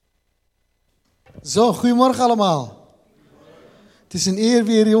Zo, goedemorgen allemaal. Het is een eer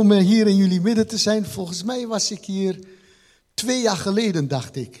weer om hier in jullie midden te zijn. Volgens mij was ik hier 2 jaar geleden,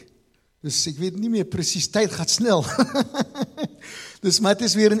 dacht ik. Dus ik weet niet meer precies, tijd gaat snel. Maar het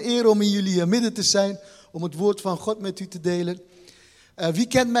is weer een eer om in jullie midden te zijn, om het woord van God met u te delen. Wie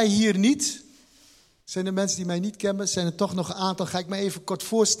kent mij hier niet? Zijn er mensen die mij niet kennen? Zijn er toch nog een aantal? Ga ik me even kort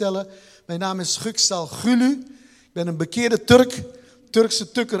voorstellen. Mijn naam is Göksal Gullu. Ik ben een bekeerde Turk.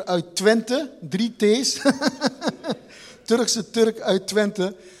 Turkse Tukker uit Twente. 3 T's. Turkse Turk uit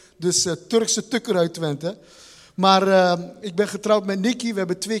Twente. Dus Turkse Tukker uit Twente. Maar ik ben getrouwd met Nicky. We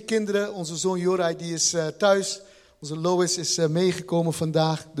hebben 2 kinderen. Onze zoon Jorai die is thuis. Onze Lois is meegekomen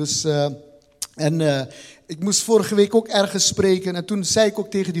vandaag. Dus, ik moest vorige week ook ergens spreken. En toen zei ik ook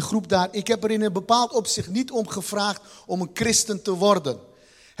tegen die groep daar. Ik heb er in een bepaald opzicht niet om gevraagd om een christen te worden.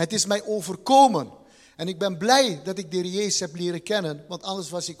 Het is mij overkomen. En ik ben blij dat ik de Heer Jezus heb leren kennen. Want anders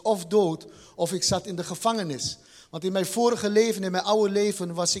was ik of dood of ik zat in de gevangenis. Want in mijn vorige leven, in mijn oude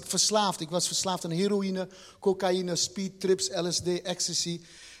leven, was ik verslaafd. Ik was verslaafd aan heroïne, cocaïne, speed, trips, LSD, ecstasy.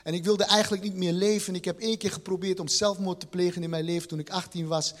 En ik wilde eigenlijk niet meer leven. Ik heb 1 keer geprobeerd om zelfmoord te plegen in mijn leven toen ik 18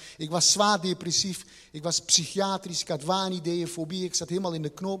 was. Ik was zwaar depressief. Ik was psychiatrisch. Ik had waanideeën, fobie. Ik zat helemaal in de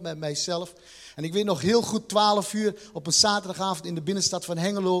knoop met mijzelf. En ik weet nog heel goed, 12 uur op een zaterdagavond in de binnenstad van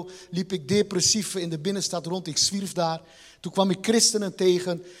Hengelo liep ik depressief in de binnenstad rond. Ik zwierf daar. Toen kwam ik christenen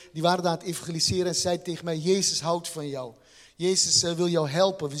tegen. Die waren daar aan het evangeliseren en zeiden tegen mij, Jezus houdt van jou. Jezus wil jou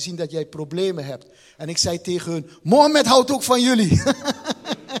helpen. We zien dat jij problemen hebt. En ik zei tegen hun, Mohammed houdt ook van jullie.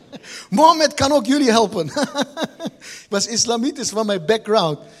 Mohammed kan ook jullie helpen. Ik was islamitisch van mijn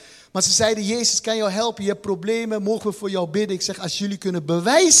background. Maar ze zeiden, Jezus kan jou helpen. Je hebt problemen, mogen we voor jou bidden? Ik zeg, als jullie kunnen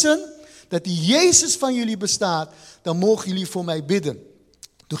bewijzen dat die Jezus van jullie bestaat, dan mogen jullie voor mij bidden.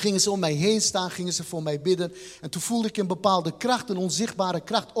 Toen gingen ze om mij heen staan, gingen ze voor mij bidden. En toen voelde ik een bepaalde kracht, een onzichtbare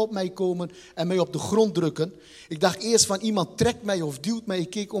kracht op mij komen en mij op de grond drukken. Ik dacht eerst van iemand trekt mij of duwt mij. Ik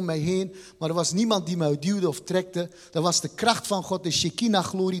keek om mij heen, maar er was niemand die mij duwde of trekte. Dat was de kracht van God, de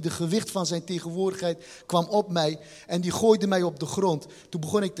Shekinah-glorie, de gewicht van zijn tegenwoordigheid kwam op mij. En die gooide mij op de grond. Toen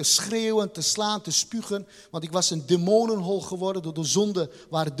begon ik te schreeuwen, te slaan, te spugen. Want ik was een demonenhol geworden. Door de zonde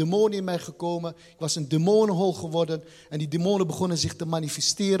waren demonen in mij gekomen. Ik was een demonenhol geworden. En die demonen begonnen zich te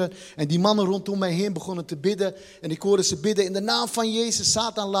manifesteren. En die mannen rondom mij heen begonnen te bidden. En ik hoorde ze bidden, in de naam van Jezus,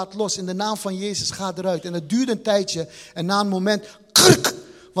 Satan laat los. In de naam van Jezus, ga eruit. En het duurde een tijdje. En na een moment, krk,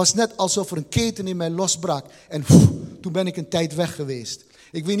 was net alsof er een keten in mij losbrak. En toen ben ik een tijd weg geweest.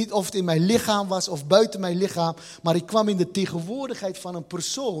 Ik weet niet of het in mijn lichaam was of buiten mijn lichaam. Maar ik kwam in de tegenwoordigheid van een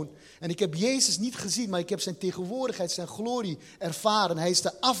persoon. En ik heb Jezus niet gezien, maar ik heb zijn tegenwoordigheid, zijn glorie ervaren. Hij is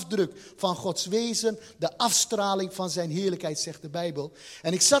de afdruk van Gods wezen, de afstraling van zijn heerlijkheid, zegt de Bijbel.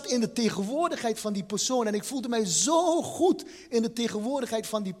 En ik zat in de tegenwoordigheid van die persoon en ik voelde mij zo goed in de tegenwoordigheid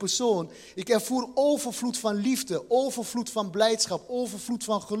van die persoon. Ik ervoer overvloed van liefde, overvloed van blijdschap, overvloed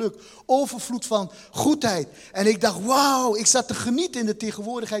van geluk, overvloed van goedheid. En ik dacht, wauw, ik zat te genieten in de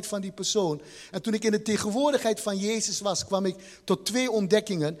tegenwoordigheid van die persoon. En toen ik in de tegenwoordigheid van Jezus was, kwam ik tot 2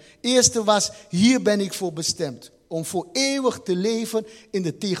 ontdekkingen. Eerste was, hier ben ik voor bestemd. Om voor eeuwig te leven in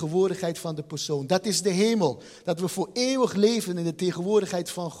de tegenwoordigheid van de persoon. Dat is de hemel. Dat we voor eeuwig leven in de tegenwoordigheid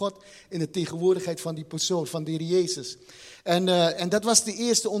van God. In de tegenwoordigheid van die persoon, van de Heer Jezus. En dat was de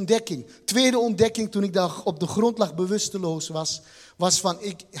eerste ontdekking. Tweede ontdekking, toen ik daar op de grond lag bewusteloos was van,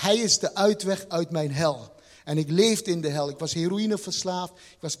 hij is de uitweg uit mijn hel. En ik leefde in de hel. Ik was heroïneverslaafd.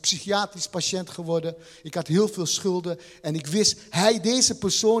 Ik was psychiatrisch patiënt geworden. Ik had heel veel schulden. En ik wist, deze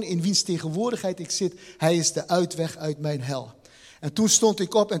persoon in wiens tegenwoordigheid ik zit, hij is de uitweg uit mijn hel. En toen stond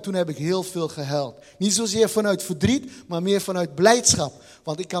ik op en toen heb ik heel veel gehuild. Niet zozeer vanuit verdriet, maar meer vanuit blijdschap.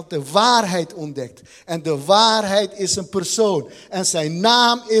 Want ik had de waarheid ontdekt. En de waarheid is een persoon. En zijn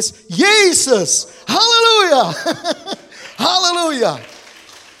naam is Jezus. Halleluja! Halleluja!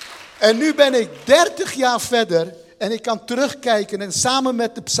 En nu ben ik 30 jaar verder en ik kan terugkijken en samen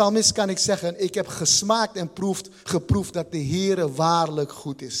met de psalmist kan ik zeggen, ik heb gesmaakt en geproefd dat de Heere waarlijk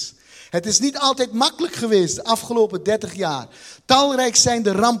goed is. Het is niet altijd makkelijk geweest de afgelopen 30 jaar. Talrijk zijn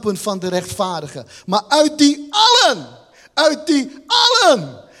de rampen van de rechtvaardigen. Maar uit die allen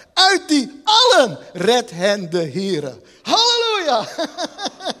redt hen de Heere. Halleluja!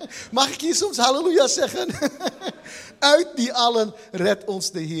 Mag ik hier soms halleluja zeggen? Uit die allen redt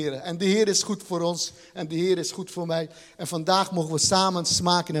ons de Heer. En de Heer is goed voor ons. En de Heer is goed voor mij. En vandaag mogen we samen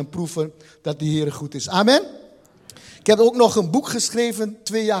smaken en proeven dat de Heer goed is. Amen. Ik heb ook nog een boek geschreven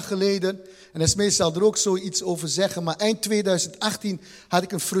 2 jaar geleden. En Esmee zal er ook zoiets over zeggen. Maar eind 2018 had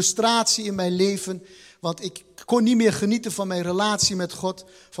ik een frustratie in mijn leven. Want ik kon niet meer genieten van mijn relatie met God.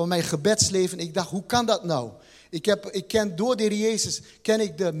 Van mijn gebedsleven. Ik dacht, hoe kan dat nou? Ik ken door de Heer Jezus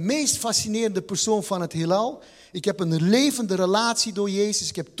de meest fascinerende persoon van het heelal. Ik heb een levende relatie door Jezus.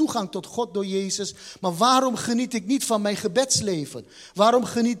 Ik heb toegang tot God door Jezus. Maar waarom geniet ik niet van mijn gebedsleven? Waarom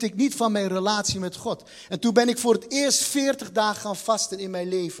geniet ik niet van mijn relatie met God? En toen ben ik voor het eerst 40 dagen gaan vasten in mijn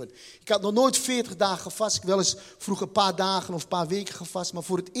leven. Ik had nog nooit 40 dagen gevast. Ik heb wel eens vroeger een paar dagen of een paar weken gevast. Maar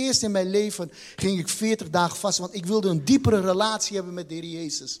voor het eerst in mijn leven ging ik 40 dagen vasten. Want ik wilde een diepere relatie hebben met de Heer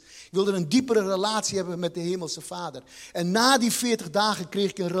Jezus. Ik wilde een diepere relatie hebben met de Hemelse Vader. En na die 40 dagen kreeg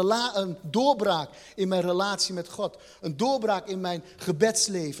ik een doorbraak in mijn relatie met God. Een doorbraak in mijn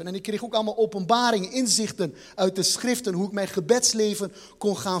gebedsleven. En ik kreeg ook allemaal openbaringen, inzichten uit de schriften. Hoe ik mijn gebedsleven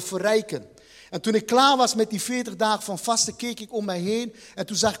kon gaan verrijken. En toen ik klaar was met die 40 dagen van vasten, keek ik om mij heen. En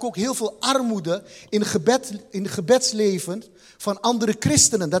toen zag ik ook heel veel armoede in het gebedsleven van andere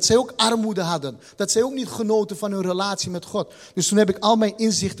christenen. Dat zij ook armoede hadden. Dat zij ook niet genoten van hun relatie met God. Dus toen heb ik al mijn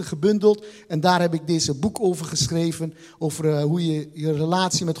inzichten gebundeld. En daar heb ik deze boek over geschreven. Over hoe je je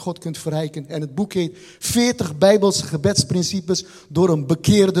relatie met God kunt verrijken. En het boek heet 40 Bijbelse gebedsprincipes door een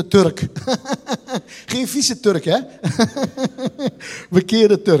bekeerde Turk. Geen vieze Turk, hè?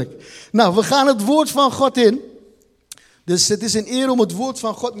 Bekeerde Turk. Nou, we gaan het woord van God in. Dus het is een eer om het woord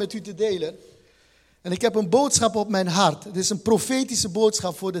van God met u te delen. En ik heb een boodschap op mijn hart. Het is een profetische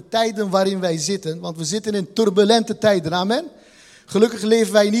boodschap voor de tijden waarin wij zitten. Want we zitten in turbulente tijden, amen. Gelukkig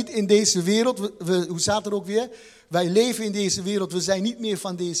leven wij niet in deze wereld. Hoe staat er ook weer? Wij leven in deze wereld, we zijn niet meer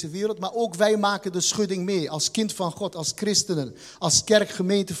van deze wereld. Maar ook wij maken de schudding mee als kind van God, als christenen. Als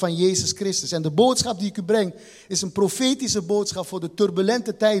kerkgemeente van Jezus Christus. En de boodschap die ik u breng is een profetische boodschap voor de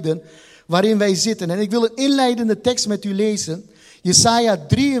turbulente tijden waarin wij zitten. En ik wil een inleidende tekst met u lezen. Jesaja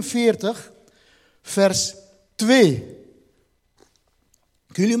 43, vers 2.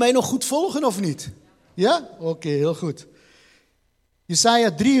 Kunnen jullie mij nog goed volgen of niet? Ja? Oké, heel goed.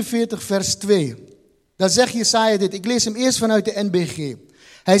 Jesaja 43, vers 2. Dan zegt Jesaja dit. Ik lees hem eerst vanuit de NBG.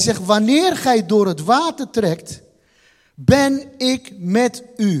 Hij zegt, wanneer gij door het water trekt, ben ik met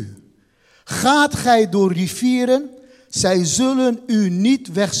u. Gaat gij door rivieren, zij zullen u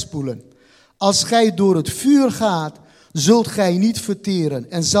niet wegspoelen. Als gij door het vuur gaat, zult gij niet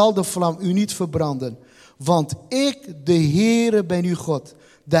verteren en zal de vlam u niet verbranden. Want ik, de Heere, ben uw God,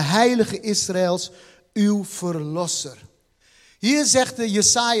 de Heilige Israëls, uw Verlosser. Hier zegt de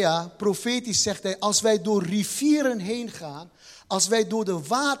Jesaja, profetisch zegt hij, als wij door rivieren heen gaan, als wij door de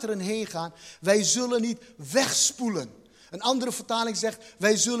wateren heen gaan, wij zullen niet wegspoelen. Een andere vertaling zegt,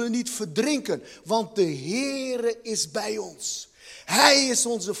 wij zullen niet verdrinken, want de Heere is bij ons. Hij is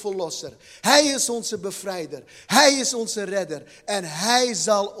onze verlosser, hij is onze bevrijder, hij is onze redder en hij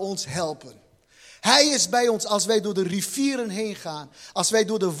zal ons helpen. Hij is bij ons als wij door de rivieren heen gaan, als wij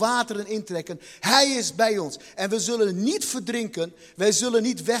door de wateren intrekken. Hij is bij ons en we zullen niet verdrinken, wij zullen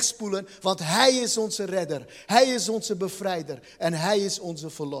niet wegspoelen, want hij is onze redder. Hij is onze bevrijder en hij is onze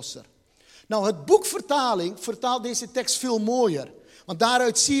verlosser. Nou, het boekvertaling vertaalt deze tekst veel mooier. Want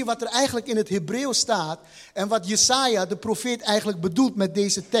daaruit zie je wat er eigenlijk in het Hebreeuws staat en wat Jesaja, de profeet, eigenlijk bedoelt met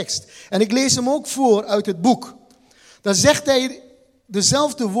deze tekst. En ik lees hem ook voor uit het boek. Dan zegt hij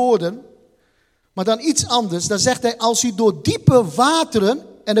dezelfde woorden, maar dan iets anders. Dan zegt hij, als u door diepe wateren,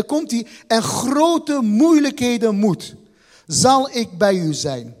 en dan komt hij, en grote moeilijkheden moet, zal ik bij u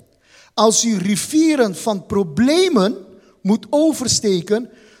zijn. Als u rivieren van problemen moet oversteken,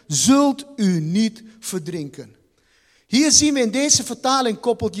 zult u niet verdrinken. Hier zien we in deze vertaling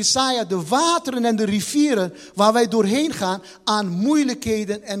koppelt Jesaja de wateren en de rivieren waar wij doorheen gaan aan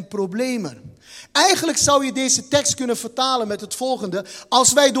moeilijkheden en problemen. Eigenlijk zou je deze tekst kunnen vertalen met het volgende.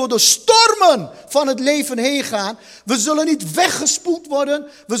 Als wij door de stormen van het leven heen gaan, we zullen niet weggespoeld worden,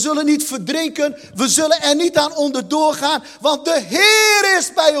 we zullen niet verdrinken, we zullen er niet aan onderdoor gaan, want de Heer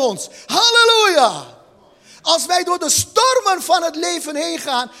is bij ons. Halleluja! Als wij door de stormen van het leven heen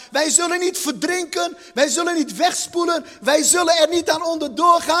gaan, wij zullen niet verdrinken, wij zullen niet wegspoelen, wij zullen er niet aan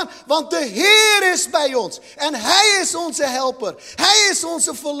onderdoor gaan, want de Heer is bij ons. En Hij is onze helper, Hij is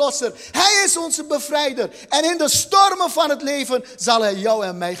onze verlosser, Hij is onze bevrijder. En in de stormen van het leven zal Hij jou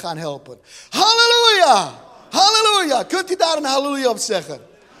en mij gaan helpen. Halleluja! Halleluja! Kunt u daar een halleluja op zeggen?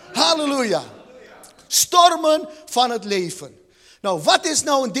 Halleluja! Stormen van het leven. Nou, wat is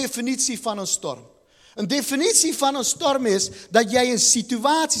nou een definitie van een storm? Een definitie van een storm is dat jij in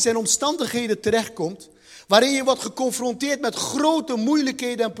situaties en omstandigheden terechtkomt waarin je wordt geconfronteerd met grote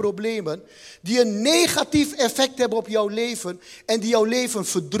moeilijkheden en problemen, die een negatief effect hebben op jouw leven en die jouw leven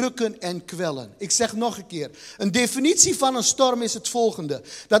verdrukken en kwellen. Ik zeg nog een keer, een definitie van een storm is het volgende: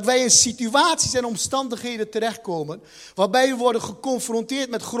 dat wij in situaties en omstandigheden terechtkomen, waarbij we worden geconfronteerd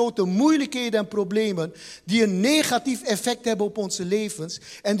met grote moeilijkheden en problemen, die een negatief effect hebben op onze levens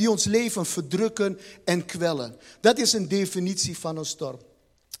en die ons leven verdrukken en kwellen. Dat is een definitie van een storm.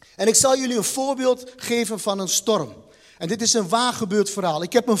 En ik zal jullie een voorbeeld geven van een storm. En dit is een waar gebeurd verhaal.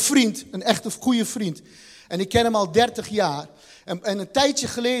 Ik heb een vriend, een echte goede vriend. En ik ken hem al 30 jaar. En een tijdje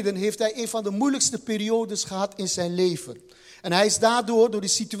geleden heeft hij een van de moeilijkste periodes gehad in zijn leven. En hij is daardoor, door de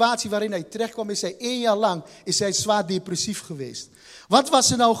situatie waarin hij terecht kwam, is hij 1 jaar lang zwaar depressief geweest. Wat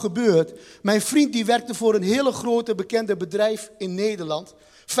was er nou gebeurd? Mijn vriend die werkte voor een hele grote bekende bedrijf in Nederland.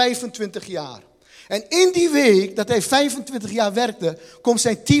 25 jaar. En in die week dat hij 25 jaar werkte, komt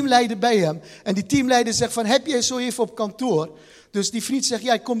zijn teamleider bij hem. En die teamleider zegt van, heb jij zo even op kantoor? Dus die vriend zegt,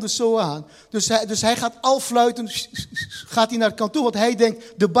 ja, ik kom er zo aan. Dus hij gaat al fluitend, gaat hij naar het kantoor. Want hij denkt,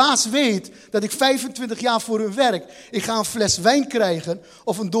 de baas weet dat ik 25 jaar voor hem werk. Ik ga een fles wijn krijgen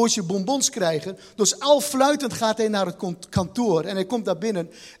of een doosje bonbons krijgen. Dus al fluitend gaat hij naar het kantoor. En hij komt daar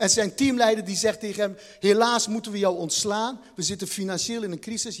binnen. En zijn teamleider die zegt tegen hem, helaas moeten we jou ontslaan. We zitten financieel in een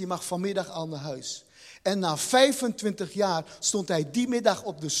crisis, je mag vanmiddag al naar huis. En na 25 jaar stond hij die middag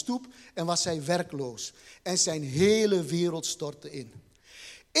op de stoep en was hij werkloos. En zijn hele wereld stortte in.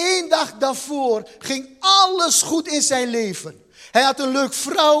 1 dag daarvoor ging alles goed in zijn leven. Hij had een leuke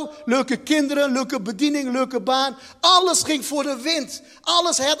vrouw, leuke kinderen, leuke bediening, leuke baan. Alles ging voor de wind.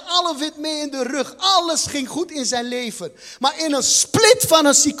 Hij had alle wind mee in de rug. Alles ging goed in zijn leven. Maar in een split van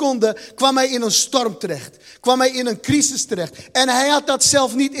een seconde kwam hij in een storm terecht. Kwam hij in een crisis terecht. En hij had dat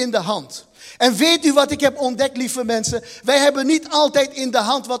zelf niet in de hand. En weet u wat ik heb ontdekt, lieve mensen? Wij hebben niet altijd in de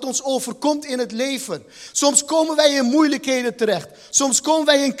hand wat ons overkomt in het leven. Soms komen wij in moeilijkheden terecht. Soms komen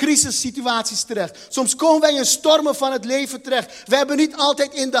wij in crisissituaties terecht. Soms komen wij in stormen van het leven terecht. We hebben niet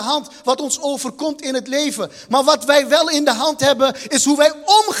altijd in de hand wat ons overkomt in het leven. Maar wat wij wel in de hand hebben, is hoe wij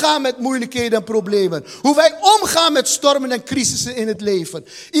omgaan met moeilijkheden en problemen. Hoe wij omgaan met stormen en crisissen in het leven.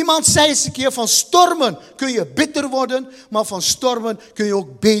 Iemand zei eens een keer, van stormen kun je bitter worden, maar van stormen kun je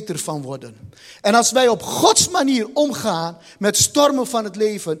ook beter van worden. En als wij op Gods manier omgaan met stormen van het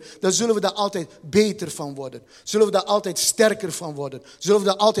leven, dan zullen we daar altijd beter van worden. Zullen we daar altijd sterker van worden. Zullen we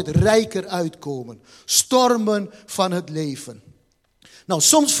daar altijd rijker uitkomen. Stormen van het leven. Nou,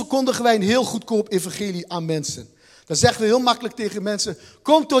 soms verkondigen wij een heel goedkoop evangelie aan mensen. Dan zeggen we heel makkelijk tegen mensen,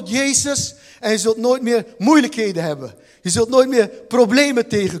 kom tot Jezus en je zult nooit meer moeilijkheden hebben. Je zult nooit meer problemen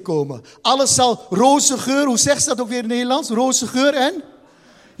tegenkomen. Alles zal roze geur, hoe zegt ze dat ook weer in het Nederlands? Roze geur en?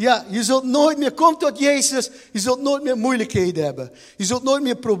 Ja, je zult nooit meer, kom tot Jezus, je zult nooit meer moeilijkheden hebben. Je zult nooit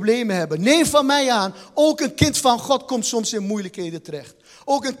meer problemen hebben. Neem van mij aan, ook een kind van God komt soms in moeilijkheden terecht.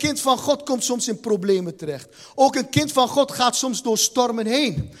 Ook een kind van God komt soms in problemen terecht. Ook een kind van God gaat soms door stormen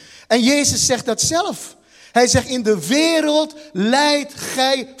heen. En Jezus zegt dat zelf. Hij zegt, in de wereld lijdt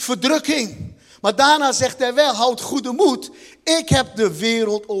gij verdrukking. Maar daarna zegt hij wel, houd goede moed. Ik heb de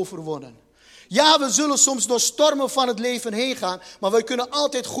wereld overwonnen. Ja, we zullen soms door stormen van het leven heen gaan, maar we kunnen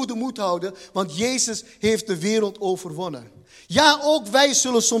altijd goede moed houden, want Jezus heeft de wereld overwonnen. Ja, ook wij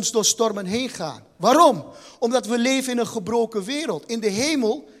zullen soms door stormen heen gaan. Waarom? Omdat we leven in een gebroken wereld. In de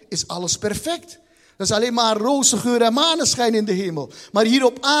hemel is alles perfect. Dat is alleen maar roze geur en maneschijn in de hemel. Maar hier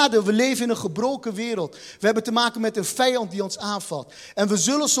op aarde, we leven in een gebroken wereld. We hebben te maken met een vijand die ons aanvalt. En we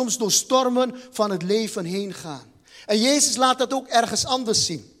zullen soms door stormen van het leven heen gaan. En Jezus laat dat ook ergens anders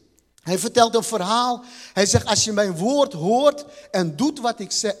zien. Hij vertelt een verhaal. Hij zegt, als je mijn woord hoort en doet wat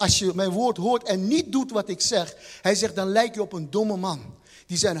ik zeg. Als je mijn woord hoort en niet doet wat ik zeg. Hij zegt, dan lijk je op een domme man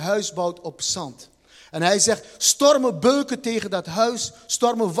die zijn huis bouwt op zand. En hij zegt, stormen beuken tegen dat huis.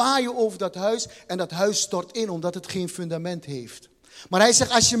 Stormen waaien over dat huis. En dat huis stort in omdat het geen fundament heeft. Maar hij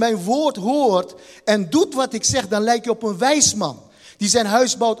zegt, als je mijn woord hoort en doet wat ik zeg. Dan lijk je op een wijs man die zijn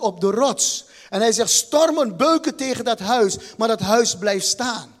huis bouwt op de rots. En hij zegt, stormen beuken tegen dat huis. Maar dat huis blijft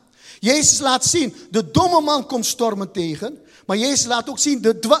staan. Jezus laat zien, de domme man komt stormen tegen. Maar Jezus laat ook zien,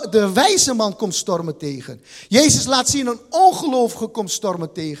 de wijze man komt stormen tegen. Jezus laat zien, een ongelovige komt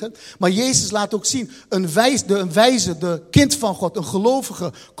stormen tegen. Maar Jezus laat ook zien, een wijze, de kind van God, een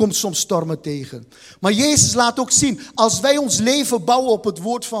gelovige, komt soms stormen tegen. Maar Jezus laat ook zien, als wij ons leven bouwen op het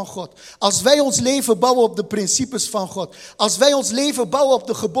woord van God. Als wij ons leven bouwen op de principes van God. Als wij ons leven bouwen op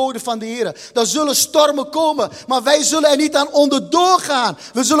de geboden van de Heer. Dan zullen stormen komen, maar wij zullen er niet aan onderdoor gaan.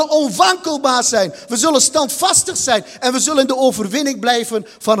 We zullen onwankelbaar zijn. We zullen standvastig zijn. En we zullen in de overwinning blijven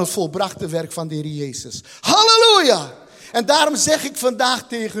van het volbrachte werk van de Heer Jezus. Halleluja! En daarom zeg ik vandaag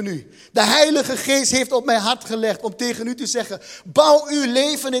tegen u. De Heilige Geest heeft op mijn hart gelegd om tegen u te zeggen. Bouw uw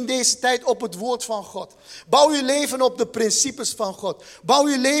leven in deze tijd op het woord van God. Bouw uw leven op de principes van God. Bouw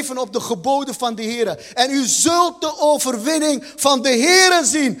uw leven op de geboden van de Heer. En u zult de overwinning van de Heer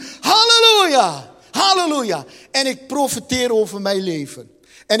zien. Halleluja. Halleluja. En ik profiteer over mijn leven.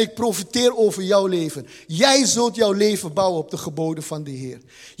 En ik profiteer over jouw leven. Jij zult jouw leven bouwen op de geboden van de Heer.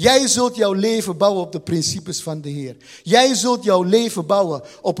 Jij zult jouw leven bouwen op de principes van de Heer. Jij zult jouw leven bouwen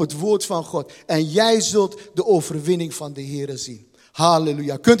op het woord van God. En jij zult de overwinning van de Heer zien.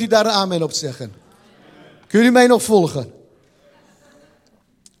 Halleluja. Kunt u daar een amen op zeggen? Kunt u mij nog volgen?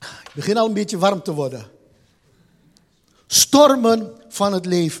 Ik begin al een beetje warm te worden. Stormen van het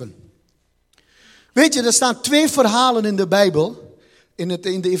leven. Weet je, er staan 2 verhalen in de Bijbel,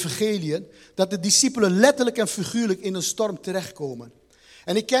 in de evangeliën, dat de discipelen letterlijk en figuurlijk in een storm terechtkomen.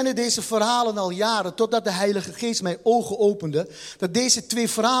 En ik kende deze verhalen al jaren, totdat de Heilige Geest mijn ogen opende, dat deze 2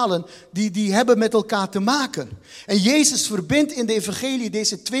 verhalen, die hebben met elkaar te maken. En Jezus verbindt in de evangelie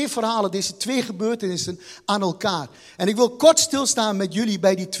deze 2 verhalen, deze 2 gebeurtenissen aan elkaar. En ik wil kort stilstaan met jullie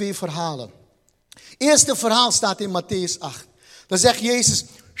bij die 2 verhalen. Eerste verhaal staat in Mattheüs 8. Dan zegt Jezus,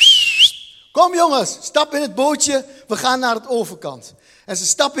 kom jongens, stap in het bootje, we gaan naar het overkant. En ze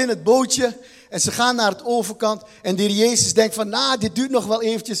stappen in het bootje en ze gaan naar het overkant. En de Heer Jezus denkt van, dit duurt nog wel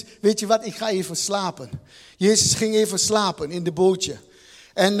eventjes. Weet je wat, ik ga even slapen. Jezus ging even slapen in het bootje.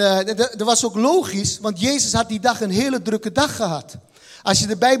 En dat was ook logisch, want Jezus had die dag een hele drukke dag gehad. Als je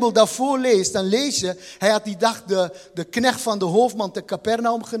de Bijbel daarvoor leest, dan lees je, hij had die dag de knecht van de hoofdman te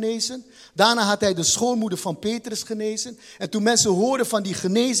Capernaum genezen. Daarna had hij de schoonmoeder van Petrus genezen. En toen mensen hoorden van die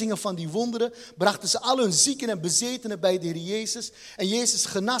genezingen, van die wonderen, brachten ze al hun zieken en bezetenen bij de Heer Jezus. En Jezus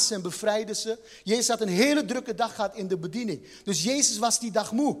genas en bevrijdde ze. Jezus had een hele drukke dag gehad in de bediening. Dus Jezus was die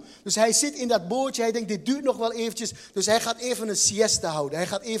dag moe. Dus hij zit in dat bootje, hij denkt dit duurt nog wel eventjes. Dus hij gaat even een siesta houden, hij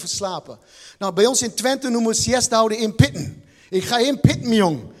gaat even slapen. Nou, bij ons in Twente noemen we siesta houden in pitten. Ik ga in pitten,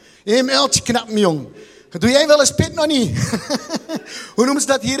 jong. In eltje knappen, jong. Doe jij wel eens pit nog niet? Hoe noemen ze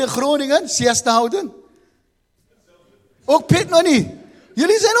dat hier in Groningen? Siesta houden? Ook pit nog niet.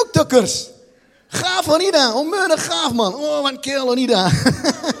 Jullie zijn ook tukkers. Gaaf of niet aan? Onmeunig gaaf, man. Oh, wat een kerel of niet aan.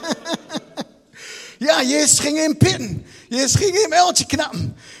 Ja, Jezus ging in pitten. Jezus ging in eltje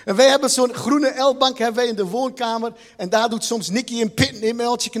knappen. En wij hebben zo'n groene L-bank hebben wij in de woonkamer. En daar doet soms Nicky in pitten, in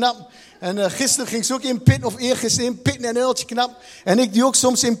eltje knappen. En gisteren ging ze ook in pitten, of eergisteren in pitten en eltje knappen. En ik doe ook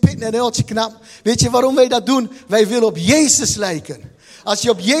soms in pitten en eltje knappen. Weet je waarom wij dat doen? Wij willen op Jezus lijken. Als je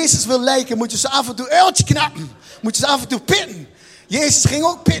op Jezus wil lijken, moet je ze af en toe eltje knappen. Moet je ze af en toe pitten. Jezus ging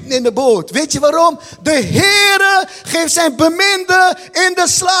ook pitten in de boot. Weet je waarom? De Heere geeft zijn beminde in de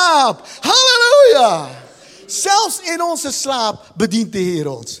slaap. Halleluja! Zelfs in onze slaap bedient de Heer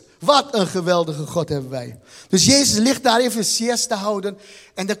ons. Wat een geweldige God hebben wij. Dus Jezus ligt daar even siesta te houden.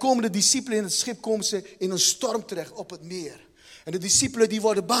 En dan komen de discipelen in het schip, komen ze in een storm terecht op het meer. En de discipelen die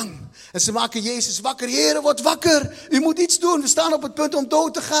worden bang. En ze maken Jezus wakker. Heere, word wakker. U moet iets doen. We staan op het punt om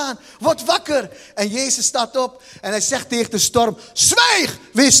dood te gaan. Word wakker. En Jezus staat op en hij zegt tegen de storm, zwijg,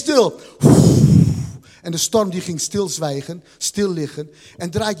 wees stil. En de storm die ging stilzwijgen, stil liggen.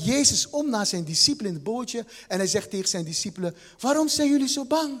 En draait Jezus om naar zijn discipelen in het bootje. En hij zegt tegen zijn discipelen, waarom zijn jullie zo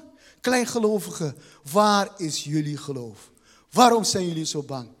bang? Kleingelovigen, waar is jullie geloof? Waarom zijn jullie zo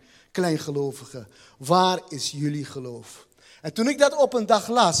bang? Kleingelovigen, waar is jullie geloof? En toen ik dat op een dag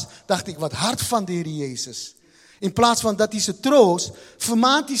las, dacht ik, wat hard van de Heer Jezus. In plaats van dat hij ze troost,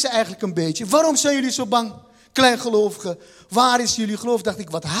 vermaant hij ze eigenlijk een beetje. Waarom zijn jullie zo bang? Kleingelovigen, waar is jullie geloof? Dacht ik,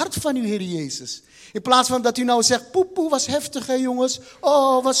 wat hard van u, Heer Jezus. In plaats van dat u nou zegt, poepoe, was heftig hè jongens.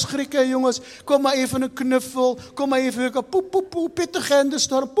 Oh, wat schrik hè jongens. Kom maar even een knuffel. Kom maar even, poepoe, pittig hè in de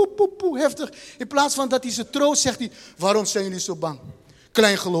storm. Poepoe, heftig. In plaats van dat hij ze troost, zegt hij, waarom zijn jullie zo bang?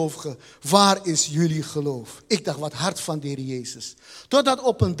 Kleingelovigen, waar is jullie geloof? Ik dacht, wat hard van de Heer Jezus. Totdat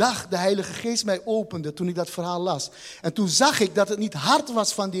op een dag de Heilige Geest mij opende toen ik dat verhaal las. En toen zag ik dat het niet hard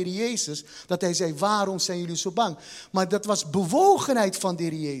was van de Heer Jezus. Dat hij zei, waarom zijn jullie zo bang? Maar dat was bewogenheid van de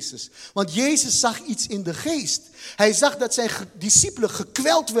Heer Jezus. Want Jezus zag iets in de geest. Hij zag dat zijn discipelen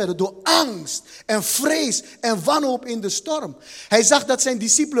gekweld werden door angst en vrees en wanhoop in de storm. Hij zag dat zijn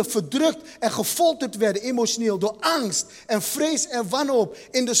discipelen verdrukt en gefolterd werden emotioneel door angst en vrees en wanhoop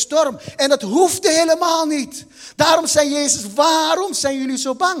in de storm. En dat hoefde helemaal niet. Daarom zei Jezus, waarom zijn jullie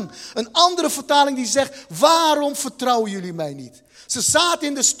zo bang? Een andere vertaling die zegt, waarom vertrouwen jullie mij niet? Ze zaten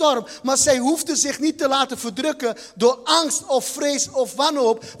in de storm, maar zij hoefden zich niet te laten verdrukken door angst of vrees of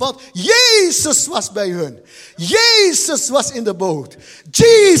wanhoop. Want Jezus was bij hun. Jezus was in de boot.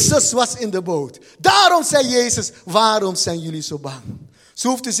 Jezus was in de boot. Daarom zei Jezus, waarom zijn jullie zo bang? Ze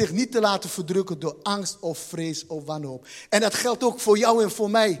hoefden zich niet te laten verdrukken door angst of vrees of wanhoop. En dat geldt ook voor jou en voor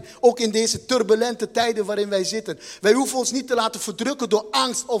mij. Ook in deze turbulente tijden waarin wij zitten. Wij hoeven ons niet te laten verdrukken door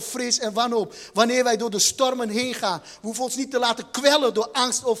angst of vrees en wanhoop. Wanneer wij door de stormen heen gaan. We hoeven ons niet te laten kwellen door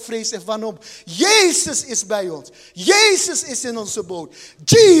angst of vrees en wanhoop. Jezus is bij ons. Jezus is in onze boot.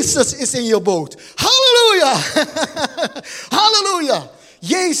 Jezus is in je boot. Halleluja. Halleluja.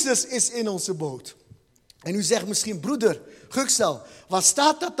 Jezus is in onze boot. En u zegt misschien, broeder Göksal, waar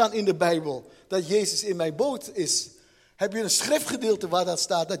staat dat dan in de Bijbel? Dat Jezus in mijn boot is. Heb je een schriftgedeelte waar dat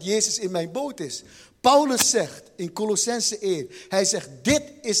staat, dat Jezus in mijn boot is? Paulus zegt in Kolossenzen 1, hij zegt, dit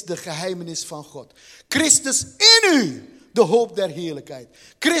is de geheimenis van God. Christus in u, de hoop der heerlijkheid.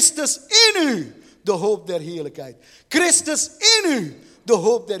 Christus in u, de hoop der heerlijkheid. Christus in u, de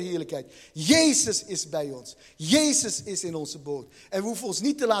hoop der heerlijkheid. Jezus is bij ons. Jezus is in onze boot. En we hoeven ons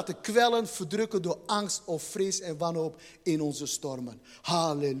niet te laten kwellen, verdrukken door angst of vrees en wanhoop in onze stormen.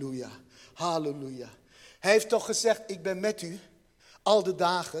 Halleluja. Halleluja. Hij heeft toch gezegd, ik ben met u al de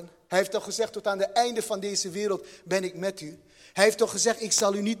dagen. Hij heeft toch gezegd, tot aan het einde van deze wereld ben ik met u. Hij heeft toch gezegd, ik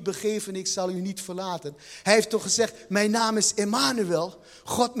zal u niet begeven, ik zal u niet verlaten. Hij heeft toch gezegd, mijn naam is Emmanuel,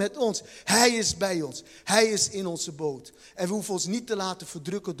 God met ons. Hij is bij ons, hij is in onze boot. En we hoeven ons niet te laten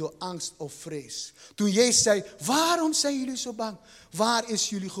verdrukken door angst of vrees. Toen Jezus zei, waarom zijn jullie zo bang? Waar is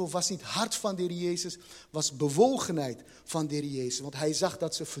jullie geloof? Was niet hart van de Heer Jezus, was bewogenheid van de Heer Jezus. Want hij zag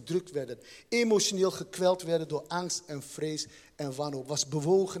dat ze verdrukt werden, emotioneel gekweld werden door angst en vrees en wanhoop. Was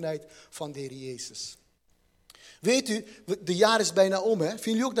bewogenheid van de Heer Jezus. Weet u, de jaar is bijna om, hè? Vinden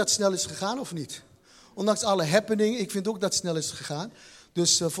jullie ook dat het snel is gegaan of niet? Ondanks alle happeningen, ik vind ook dat het snel is gegaan.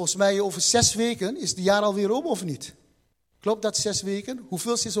 Dus volgens mij over 6 weken is het jaar alweer om of niet? Klopt dat 6 weken?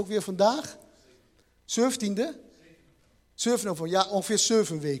 Hoeveel is ook weer vandaag? 17e? 7, ja, ongeveer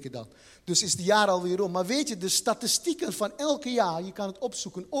 7 weken dan. Dus is het jaar alweer om. Maar weet je, de statistieken van elke jaar, je kan het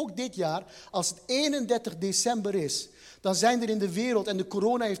opzoeken, ook dit jaar, als het 31 december is, dan zijn er in de wereld, en de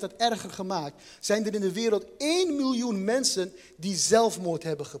corona heeft dat erger gemaakt, zijn er in de wereld 1 miljoen mensen die zelfmoord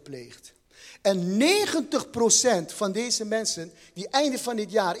hebben gepleegd. En 90% van deze mensen, die einde van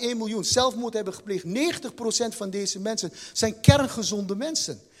dit jaar 1 miljoen zelfmoord hebben gepleegd, 90% van deze mensen zijn kerngezonde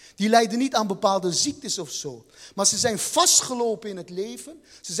mensen. Die lijden niet aan bepaalde ziektes of zo. Maar ze zijn vastgelopen in het leven.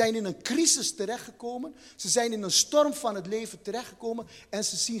 Ze zijn in een crisis terechtgekomen. Ze zijn in een storm van het leven terechtgekomen. En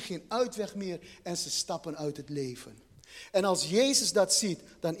ze zien geen uitweg meer en ze stappen uit het leven. En als Jezus dat ziet,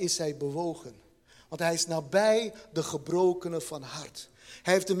 dan is hij bewogen. Want hij is nabij de gebrokenen van hart.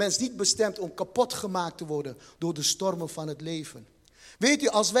 Hij heeft de mens niet bestemd om kapot gemaakt te worden door de stormen van het leven. Weet u,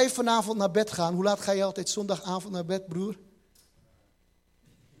 als wij vanavond naar bed gaan, hoe laat ga je altijd zondagavond naar bed, broer?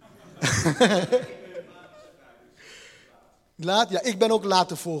 Laat? Ja, ik ben ook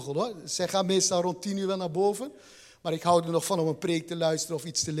late vogel hoor. Zij gaan meestal rond 10 uur wel naar boven. Maar ik hou er nog van om een preek te luisteren of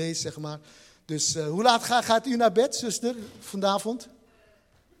iets te lezen, zeg maar. Dus hoe laat gaat u naar bed, zuster, vanavond?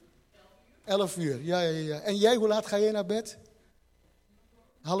 11 uur, ja. En jij, hoe laat ga jij naar bed?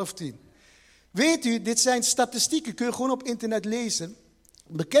 9:30. Weet u, dit zijn statistieken, kun je gewoon op internet lezen.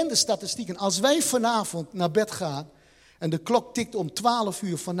 Bekende statistieken. Als wij vanavond naar bed gaan en de klok tikt om 12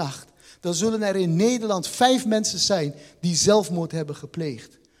 uur vannacht, dan zullen er in Nederland 5 mensen zijn die zelfmoord hebben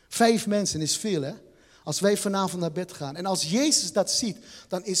gepleegd. 5 mensen is veel, hè? Als wij vanavond naar bed gaan. En als Jezus dat ziet,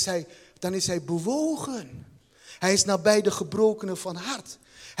 dan is hij bewogen. Hij is nabij de gebrokenen van hart.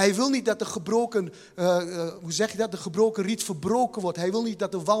 Hij wil niet dat de gebroken riet verbroken wordt. Hij wil niet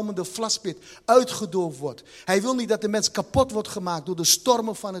dat de walmende vlaspit uitgedoofd wordt. Hij wil niet dat de mens kapot wordt gemaakt door de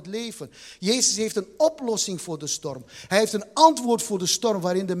stormen van het leven. Jezus heeft een oplossing voor de storm. Hij heeft een antwoord voor de storm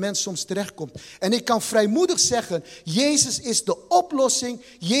waarin de mens soms terechtkomt. En ik kan vrijmoedig zeggen, Jezus is de oplossing.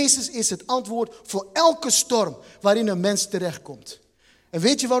 Jezus is het antwoord voor elke storm waarin een mens terechtkomt. En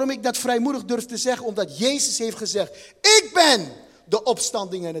weet je waarom ik dat vrijmoedig durf te zeggen? Omdat Jezus heeft gezegd, ik ben de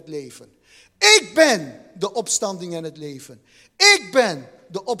opstanding en het leven. Ik ben de opstanding en het leven. Ik ben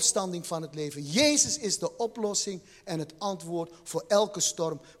de opstanding van het leven. Jezus is de oplossing en het antwoord voor elke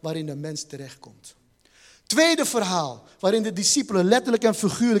storm waarin een mens terechtkomt. Tweede verhaal, waarin de discipelen letterlijk en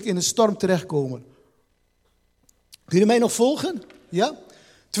figuurlijk in een storm terechtkomen. Kun je mij nog volgen? Ja?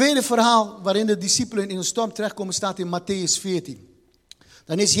 Tweede verhaal waarin de discipelen in een storm terechtkomen staat in Mattheüs 14.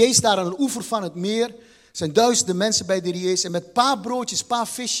 Dan is Jezus daar aan een oever van het meer. Er zijn duizenden mensen bij de Heer Jezus. En met een paar broodjes, een paar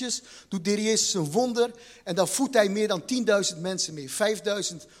visjes doet de Heer Jezus een wonder. En dan voedt hij meer dan 10.000 mensen mee.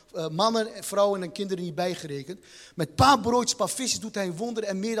 5.000 mannen, vrouwen en kinderen niet bijgerekend. Met een paar broodjes, een paar visjes doet hij een wonder.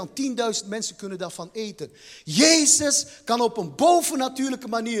 En meer dan 10.000 mensen kunnen daarvan eten. Jezus kan op een bovennatuurlijke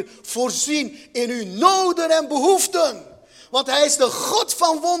manier voorzien in uw noden en behoeften. Want hij is de God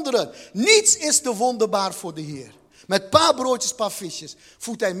van wonderen. Niets is te wonderbaar voor de Heer. Met paar broodjes, paar visjes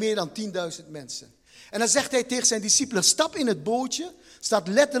voedt hij meer dan 10.000 mensen. En dan zegt hij tegen zijn discipelen, stap in het bootje. Staat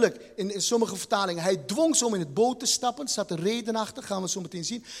letterlijk in sommige vertalingen, hij dwong ze om in het boot te stappen. Er staat een reden achter, gaan we zo meteen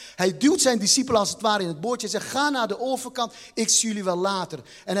zien. Hij duwt zijn discipelen als het ware in het bootje. Hij zegt, ga naar de overkant, ik zie jullie wel later.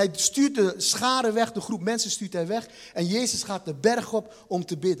 En hij stuurt de scharen weg, de groep mensen stuurt hij weg. En Jezus gaat de berg op om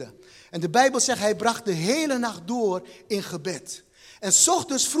te bidden. En de Bijbel zegt, hij bracht de hele nacht door in gebed. En 's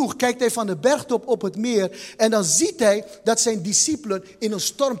ochtends vroeg kijkt hij van de bergtop op het meer. En dan ziet hij dat zijn discipelen in een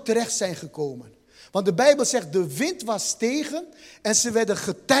storm terecht zijn gekomen. Want de Bijbel zegt, de wind was tegen en ze werden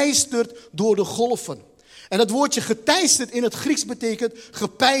geteisterd door de golven. En dat woordje geteisterd in het Grieks betekent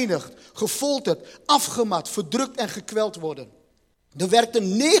gepijnigd, gefolterd, afgemat, verdrukt en gekweld worden. Er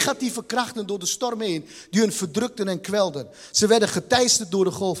werkten negatieve krachten door de storm heen die hun verdrukten en kwelden. Ze werden geteisterd door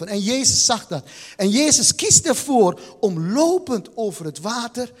de golven. En Jezus zag dat. En Jezus kiest ervoor om lopend over het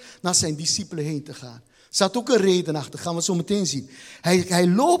water naar zijn discipelen heen te gaan. Er staat ook een reden achter, gaan we zo meteen zien. Hij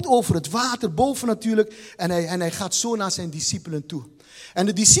loopt over het water, boven natuurlijk, en hij gaat zo naar zijn discipelen toe. En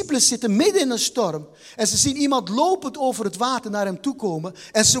de discipelen zitten midden in een storm. En ze zien iemand lopend over het water naar hem toe komen.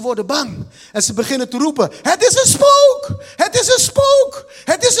 En ze worden bang. En ze beginnen te roepen, het is een spook! Het is een spook!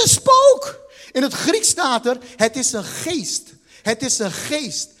 Het is een spook! In het Grieks staat er, het is een geest. Het is een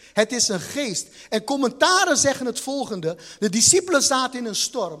geest. Het is een geest. En commentaren zeggen het volgende. De discipelen zaten in een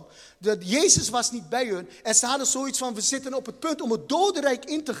storm. Jezus was niet bij hun. En ze hadden zoiets van, we zitten op het punt om het dodenrijk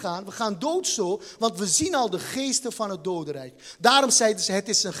in te gaan. We gaan dood zo, want we zien al de geesten van het dodenrijk. Daarom zeiden ze, het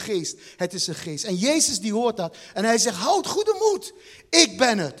is een geest. Het is een geest. En Jezus die hoort dat. En hij zegt, houd goede moed. Ik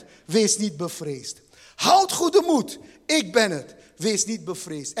ben het. Wees niet bevreesd. Houd goede moed. Ik ben het. Wees niet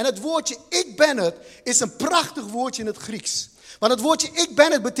bevreesd. En het woordje ik ben het is een prachtig woordje in het Grieks. Maar het woordje ik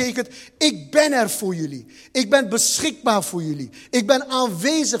ben het betekent, ik ben er voor jullie. Ik ben beschikbaar voor jullie. Ik ben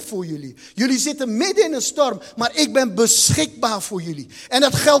aanwezig voor jullie. Jullie zitten midden in een storm, maar ik ben beschikbaar voor jullie. En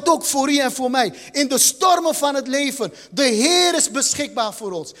dat geldt ook voor u en voor mij. In de stormen van het leven. De Heer is beschikbaar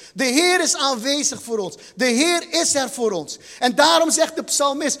voor ons. De Heer is aanwezig voor ons. De Heer is er voor ons. En daarom zegt de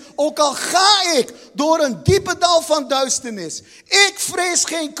psalmist, ook al ga ik door een diepe dal van duisternis. Ik vrees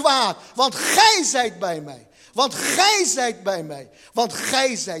geen kwaad, want gij zijt bij mij. Want gij zijt bij mij. Want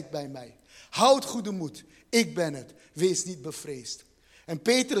gij zijt bij mij. Houd goede moed. Ik ben het. Wees niet bevreesd. En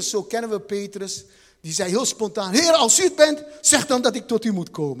Petrus, zo kennen we Petrus. Die zei heel spontaan. Heer, als u het bent, zeg dan dat ik tot u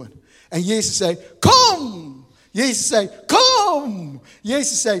moet komen. En Jezus zei, kom. Jezus zei, kom.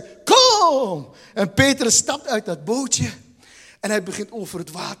 Jezus zei, kom. En Petrus stapt uit dat bootje. En hij begint over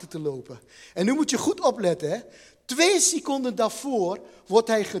het water te lopen. En nu moet je goed opletten. Hè? 2 seconden daarvoor wordt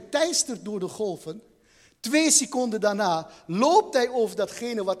hij geteisterd door de golven. 2 seconden daarna loopt hij over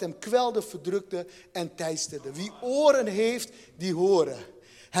datgene wat hem kwelde, verdrukte en teisterde. Wie oren heeft, die horen.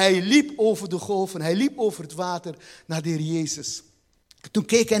 Hij liep over de golven, hij liep over het water naar de Heer Jezus. Toen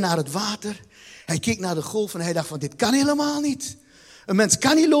keek hij naar het water, hij keek naar de golven en hij dacht van dit kan helemaal niet. Een mens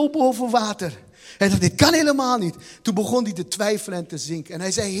kan niet lopen over water. Hij dacht dit kan helemaal niet. Toen begon hij te twijfelen en te zinken. En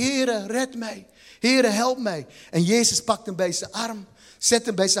hij zei, Heere, red mij. Heere, help mij. En Jezus pakt hem bij zijn arm. Zet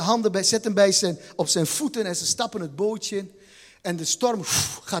hem bij zijn handen, zet hem op zijn voeten en ze stappen het bootje in. En de storm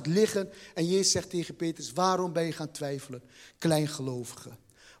gaat liggen. En Jezus zegt tegen Petrus, waarom ben je gaan twijfelen, kleingelovige?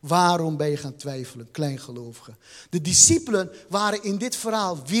 Waarom ben je gaan twijfelen, kleingelovige? De discipelen waren in dit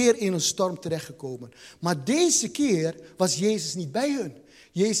verhaal weer in een storm terechtgekomen. Maar deze keer was Jezus niet bij hun.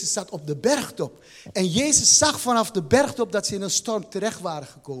 Jezus zat op de bergtop. En Jezus zag vanaf de bergtop dat ze in een storm terecht waren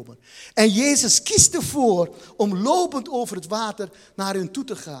gekomen. En Jezus kiest ervoor om lopend over het water naar hen toe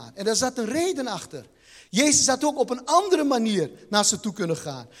te gaan. En daar zat een reden achter. Jezus had ook op een andere manier naar ze toe kunnen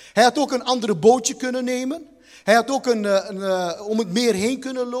gaan. Hij had ook een andere bootje kunnen nemen. Hij had ook om het meer heen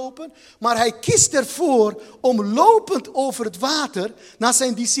kunnen lopen. Maar hij kiest ervoor om lopend over het water naar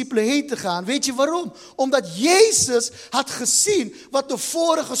zijn discipelen heen te gaan. Weet je waarom? Omdat Jezus had gezien wat de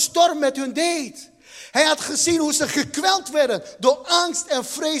vorige storm met hun deed. Hij had gezien hoe ze gekweld werden door angst en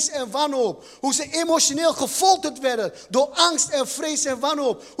vrees en wanhoop. Hoe ze emotioneel gefolterd werden door angst en vrees en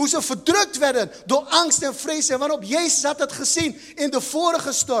wanhoop. Hoe ze verdrukt werden door angst en vrees en wanhoop. Jezus had dat gezien in de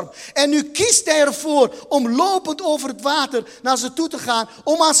vorige storm. En nu kiest hij ervoor om lopend over het water naar ze toe te gaan.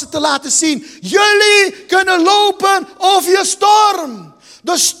 Om aan ze te laten zien, jullie kunnen lopen over je storm.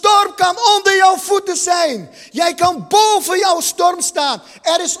 De storm kan onder jouw voeten zijn. Jij kan boven jouw storm staan.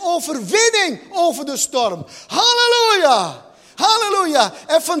 Er is overwinning over de storm. Halleluja. Halleluja.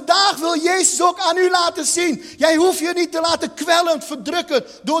 En vandaag wil Jezus ook aan u laten zien. Jij hoeft je niet te laten kwellen, verdrukken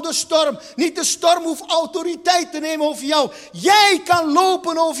door de storm. Niet de storm hoeft autoriteit te nemen over jou. Jij kan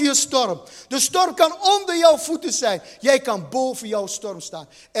lopen over je storm. De storm kan onder jouw voeten zijn. Jij kan boven jouw storm staan.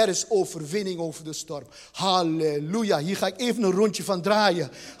 Er is overwinning over de storm. Halleluja. Hier ga ik even een rondje van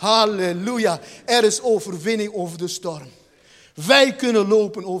draaien. Halleluja. Er is overwinning over de storm. Wij kunnen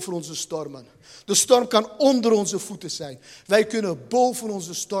lopen over onze stormen. De storm kan onder onze voeten zijn. Wij kunnen boven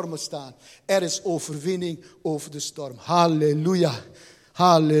onze stormen staan. Er is overwinning over de storm. Halleluja.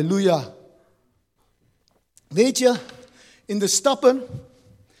 Halleluja. Weet je, in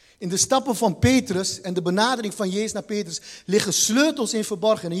de stappen van Petrus en de benadering van Jezus naar Petrus liggen sleutels in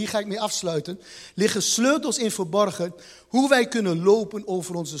verborgen. En hier ga ik mee afsluiten. Liggen sleutels in verborgen hoe wij kunnen lopen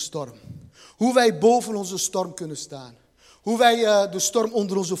over onze storm. Hoe wij boven onze storm kunnen staan. Hoe wij de storm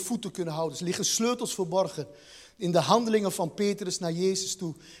onder onze voeten kunnen houden. Er liggen sleutels verborgen in de handelingen van Petrus naar Jezus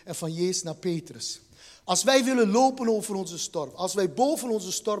toe en van Jezus naar Petrus. Als wij willen lopen over onze storm, als wij boven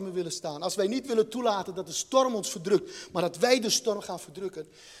onze stormen willen staan, als wij niet willen toelaten dat de storm ons verdrukt, maar dat wij de storm gaan verdrukken,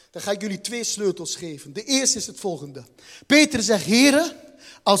 dan ga ik jullie 2 sleutels geven. De eerste is het volgende. Petrus zegt, Heere,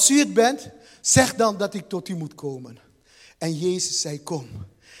 als u het bent, zeg dan dat ik tot u moet komen. En Jezus zei, kom.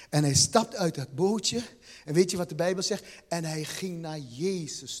 En hij stapt uit het bootje. En weet je wat de Bijbel zegt? En hij ging naar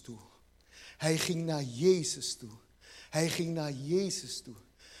Jezus toe. Hij ging naar Jezus toe. Hij ging naar Jezus toe.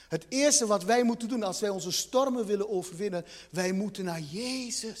 Het eerste wat wij moeten doen als wij onze stormen willen overwinnen, wij moeten naar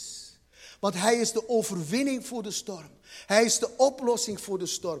Jezus. Want hij is de overwinning voor de storm. Hij is de oplossing voor de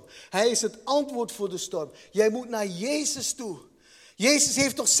storm. Hij is het antwoord voor de storm. Jij moet naar Jezus toe. Jezus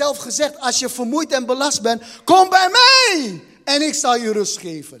heeft toch zelf gezegd, als je vermoeid en belast bent, kom bij mij en ik zal je rust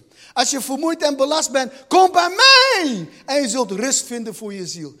geven. Als je vermoeid en belast bent, kom bij mij en je zult rust vinden voor je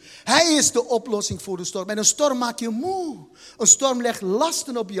ziel. Hij is de oplossing voor de storm. En een storm maakt je moe. Een storm legt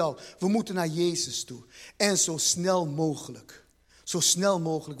lasten op jou. We moeten naar Jezus toe. En zo snel mogelijk. Zo snel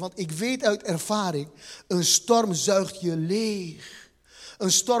mogelijk. Want ik weet uit ervaring, een storm zuigt je leeg.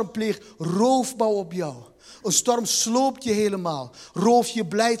 Een storm pleegt roofbouw op jou. Een storm sloopt je helemaal. Rooft je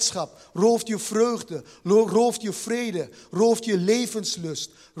blijdschap. Rooft je vreugde. Rooft je vrede. Rooft je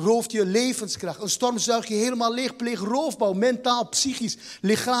levenslust. Rooft je levenskracht. Een storm zuigt je helemaal leeg. Pleegt roofbouw. Mentaal, psychisch,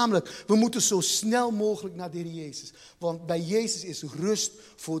 lichamelijk. We moeten zo snel mogelijk naar de Heer Jezus. Want bij Jezus is rust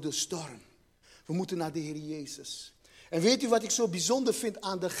voor de storm. We moeten naar de Heer Jezus. En weet u wat ik zo bijzonder vind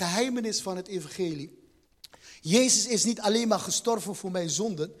aan de geheimenis van het evangelie? Jezus is niet alleen maar gestorven voor mijn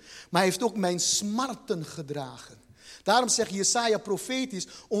zonden, maar hij heeft ook mijn smarten gedragen. Daarom zegt Jesaja profetisch,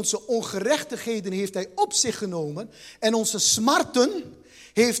 onze ongerechtigheden heeft hij op zich genomen en onze smarten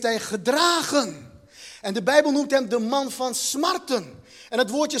heeft hij gedragen. En de Bijbel noemt hem de man van smarten. En het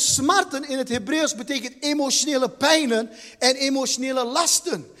woordje smarten in het Hebreeuws betekent emotionele pijnen en emotionele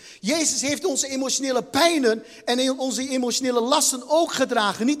lasten. Jezus heeft onze emotionele pijnen en onze emotionele lasten ook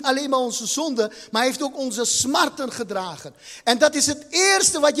gedragen. Niet alleen maar onze zonden, maar hij heeft ook onze smarten gedragen. En dat is het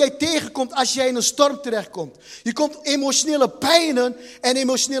eerste wat jij tegenkomt als jij in een storm terechtkomt. Je komt emotionele pijnen en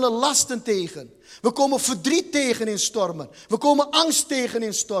emotionele lasten tegen. We komen verdriet tegen in stormen. We komen angst tegen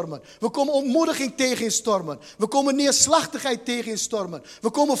in stormen. We komen ontmoediging tegen in stormen. We komen neerslachtigheid tegen in stormen. We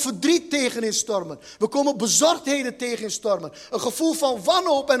komen verdriet tegen in stormen. We komen bezorgdheden tegen in stormen. Een gevoel van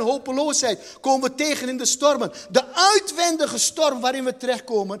wanhoop en hopeloosheid komen we tegen in de stormen. De uitwendige storm waarin we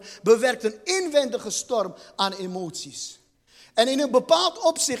terechtkomen bewerkt een inwendige storm aan emoties. En in een bepaald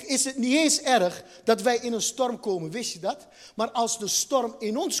opzicht is het niet eens erg dat wij in een storm komen. Wist je dat? Maar als de storm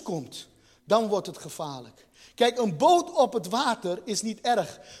in ons komt, dan wordt het gevaarlijk. Kijk, een boot op het water is niet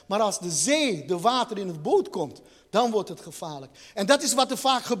erg. Maar als de zee, de water in het boot komt, dan wordt het gevaarlijk. En dat is wat er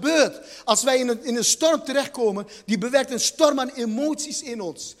vaak gebeurt. Als wij in een storm terechtkomen, die bewerkt een storm aan emoties in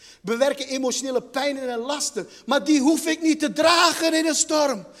ons. Bewerken emotionele pijnen en lasten. Maar die hoef ik niet te dragen in een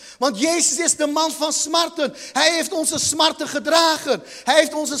storm. Want Jezus is de man van smarten. Hij heeft onze smarten gedragen. Hij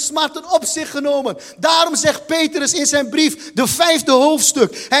heeft onze smarten op zich genomen. Daarom zegt Petrus in zijn brief, de 5e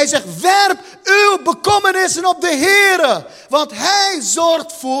hoofdstuk. Hij zegt, werp uw bekommernissen op de Heere, want hij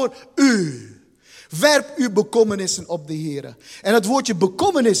zorgt voor u. Werp uw bekommernissen op de Heere. En het woordje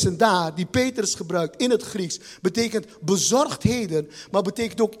bekommernissen daar, die Petrus gebruikt in het Grieks, betekent bezorgdheden, maar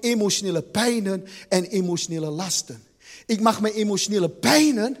betekent ook emotionele pijnen en emotionele lasten. Ik mag mijn emotionele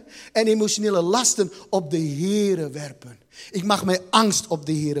pijnen en emotionele lasten op de Heere werpen. Ik mag mijn angst op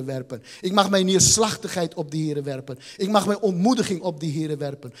de Heere werpen. Ik mag mijn neerslachtigheid op de Heere werpen. Ik mag mijn ontmoediging op de Heere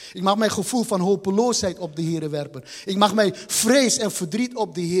werpen. Ik mag mijn gevoel van hopeloosheid op de Heere werpen. Ik mag mijn vrees en verdriet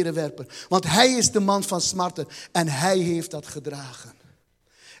op de Heere werpen. Want hij is de man van smarten en hij heeft dat gedragen.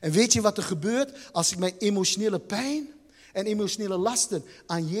 En weet je wat er gebeurt als ik mijn emotionele pijn en emotionele lasten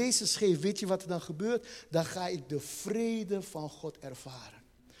aan Jezus geef, weet je wat er dan gebeurt? Dan ga ik de vrede van God ervaren.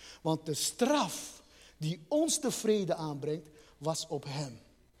 Want de straf die ons de vrede aanbrengt, was op hem.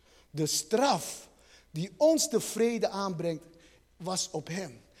 De straf die ons de vrede aanbrengt, was op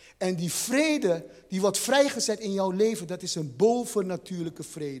hem. En die vrede die wordt vrijgezet in jouw leven, dat is een bovennatuurlijke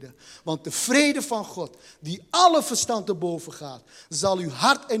vrede. Want de vrede van God, die alle verstand te boven gaat, zal uw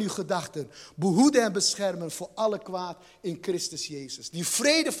hart en uw gedachten behoeden en beschermen voor alle kwaad in Christus Jezus. Die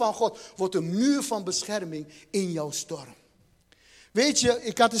vrede van God wordt een muur van bescherming in jouw storm. Weet je,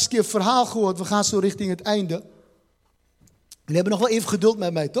 ik had eens een keer een verhaal gehoord, we gaan zo richting het einde. Jullie hebben nog wel even geduld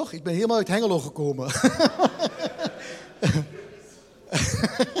met mij, toch? Ik ben helemaal uit Hengelo gekomen.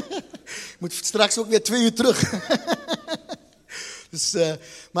 Ik moet straks ook weer 2 uur terug.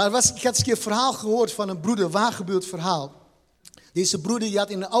 Maar ik had eens een keer een verhaal gehoord van een broeder, waar gebeurd verhaal. Deze broeder die had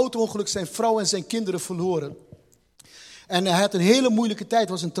in een auto-ongeluk zijn vrouw en zijn kinderen verloren. En hij had een hele moeilijke tijd, het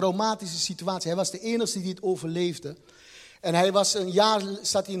was een traumatische situatie. Hij was de enige die het overleefde. En hij was een jaar,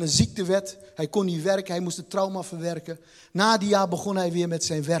 zat hij in een ziektewet, hij kon niet werken, hij moest het trauma verwerken. Na die jaar begon hij weer met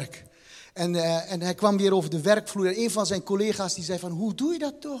zijn werk. En hij kwam weer over de werkvloer. En een van zijn collega's die zei van, hoe doe je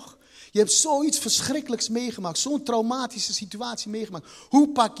dat toch? Je hebt zoiets verschrikkelijks meegemaakt. Zo'n traumatische situatie meegemaakt. Hoe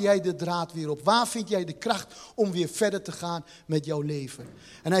pak jij de draad weer op? Waar vind jij de kracht om weer verder te gaan met jouw leven?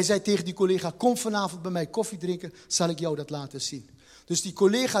 En hij zei tegen die collega, kom vanavond bij mij koffie drinken, zal ik jou dat laten zien. Dus die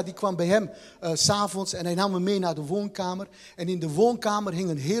collega die kwam bij hem 's avonds en hij nam hem mee naar de woonkamer. En in de woonkamer hing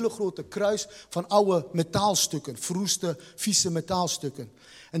een hele grote kruis van oude metaalstukken. Verroeste, vieze metaalstukken.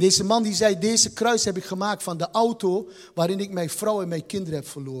 En deze man die zei, deze kruis heb ik gemaakt van de auto waarin ik mijn vrouw en mijn kinderen heb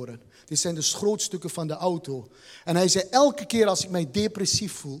verloren. Dit zijn de schrootstukken van de auto. En hij zei, elke keer als ik mij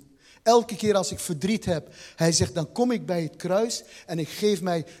depressief voel, elke keer als ik verdriet heb, hij zegt, dan kom ik bij het kruis en ik geef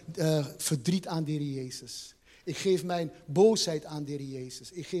mij verdriet aan de Heer Jezus. Ik geef mijn boosheid aan de Heer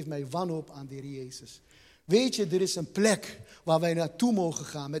Jezus. Ik geef mijn wanhoop aan de Heer Jezus. Weet je, er is een plek waar wij naartoe mogen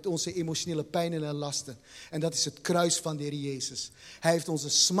gaan met onze emotionele pijnen en lasten. En dat is het kruis van de Heer Jezus. Hij heeft onze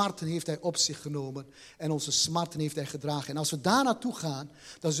smarten op zich genomen en onze smarten heeft hij gedragen. En als we daar naartoe gaan,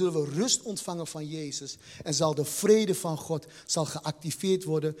 dan zullen we rust ontvangen van Jezus. En zal de vrede van God geactiveerd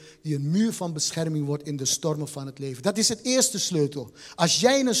worden, die een muur van bescherming wordt in de stormen van het leven. Dat is het eerste sleutel. Als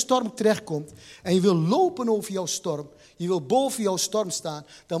jij in een storm terechtkomt en je wil lopen over jouw storm, je wil boven jouw storm staan,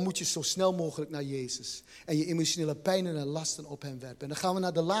 dan moet je zo snel mogelijk naar Jezus. En je emotionele pijnen en lasten op hem werpen. En dan gaan we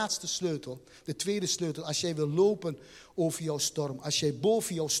naar de laatste sleutel. De tweede sleutel. Als jij wil lopen over jouw storm. Als jij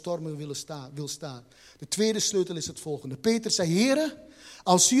boven jouw stormen wil staan. De tweede sleutel is het volgende. Peter zei, Heere,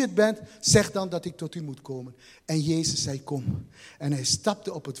 als u het bent, zeg dan dat ik tot u moet komen. En Jezus zei, kom. En hij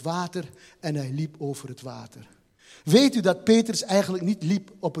stapte op het water en hij liep over het water. Weet u dat Petrus eigenlijk niet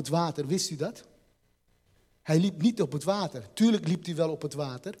liep op het water? Wist u dat? Hij liep niet op het water. Tuurlijk liep hij wel op het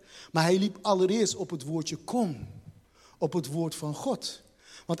water. Maar hij liep allereerst op het woordje kom. Op het woord van God.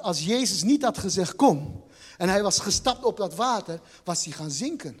 Want als Jezus niet had gezegd kom. En hij was gestapt op dat water. Was hij gaan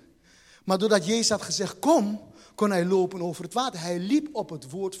zinken. Maar doordat Jezus had gezegd kom. Kon hij lopen over het water. Hij liep op het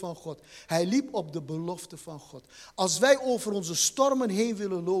woord van God. Hij liep op de belofte van God. Als wij over onze stormen heen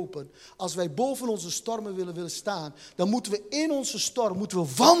willen lopen. Als wij boven onze stormen willen staan. Dan moeten we in onze storm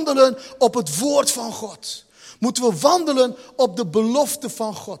wandelen op het woord van God. Moeten we wandelen op de belofte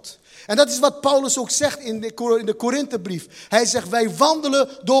van God. En dat is wat Paulus ook zegt in de Korinthebrief. Hij zegt, wij wandelen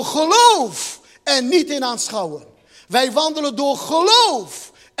door geloof en niet in aanschouwen. Wij wandelen door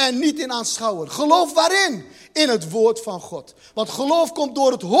geloof en niet in aanschouwen. Geloof waarin? In het woord van God. Want geloof komt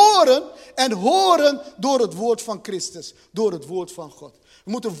door het horen en horen door het woord van Christus. Door het woord van God.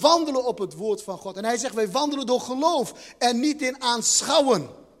 We moeten wandelen op het woord van God. En hij zegt, wij wandelen door geloof en niet in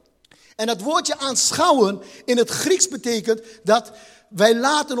aanschouwen. En dat woordje aanschouwen in het Grieks betekent dat wij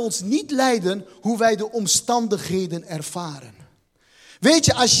laten ons niet leiden hoe wij de omstandigheden ervaren. Weet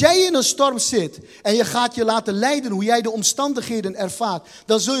je, als jij in een storm zit en je gaat je laten leiden hoe jij de omstandigheden ervaart,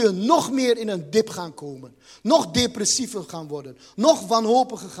 dan zul je nog meer in een dip gaan komen. Nog depressiever gaan worden. Nog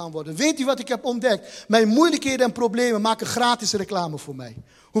wanhopiger gaan worden. Weet u wat ik heb ontdekt? Mijn moeilijkheden en problemen maken gratis reclame voor mij.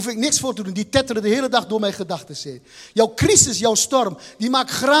 Hoef ik niks voor te doen. Die tetteren de hele dag door mijn gedachten heen. Jouw crisis, jouw storm, die maakt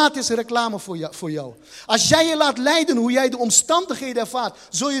gratis reclame voor jou. Als jij je laat leiden hoe jij de omstandigheden ervaart,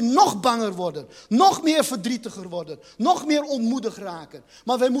 zul je nog banger worden. Nog meer verdrietiger worden. Nog meer ontmoedigd raken.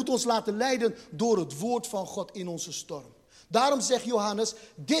 Maar wij moeten ons laten leiden door het woord van God in onze storm. Daarom zegt Johannes,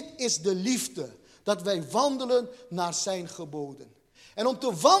 dit is de liefde. Dat wij wandelen naar zijn geboden. En om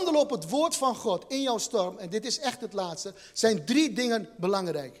te wandelen op het woord van God in jouw storm, en dit is echt het laatste, zijn 3 dingen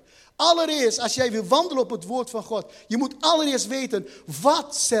belangrijk. Allereerst, als jij wil wandelen op het woord van God, je moet allereerst weten,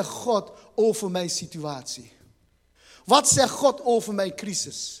 wat zegt God over mijn situatie? Wat zegt God over mijn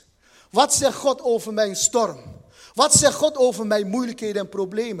crisis? Wat zegt God over mijn storm? Wat zegt God over mijn moeilijkheden en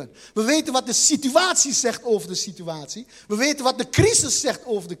problemen? We weten wat de situatie zegt over de situatie. We weten wat de crisis zegt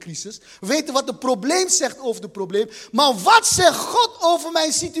over de crisis. We weten wat het probleem zegt over het probleem. Maar wat zegt God over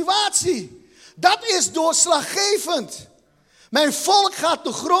mijn situatie? Dat is doorslaggevend. Mijn volk gaat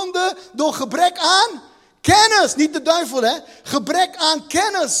te gronden door gebrek aan kennis. Niet de duivel, hè? Gebrek aan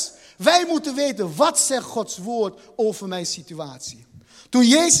kennis. Wij moeten weten, wat zegt Gods woord over mijn situatie? Toen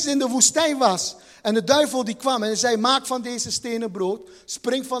Jezus in de woestijn was en de duivel die kwam en zei, maak van deze stenen brood,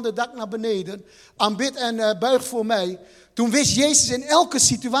 spring van de dak naar beneden, aanbid en buig voor mij. Toen wist Jezus in elke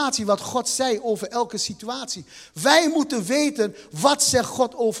situatie wat God zei over elke situatie. Wij moeten weten, wat zegt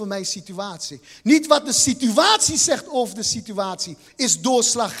God over mijn situatie? Niet wat de situatie zegt over de situatie is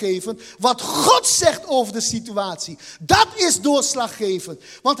doorslaggevend. Wat God zegt over de situatie, dat is doorslaggevend.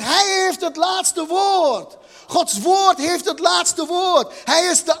 Want Hij heeft het laatste woord. Gods woord heeft het laatste woord. Hij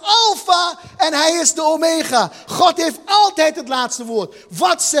is de Alpha en Hij is de Omega. God heeft altijd het laatste woord.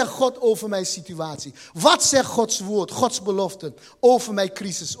 Wat zegt God over mijn situatie? Wat zegt Gods woord, Gods beloften over mijn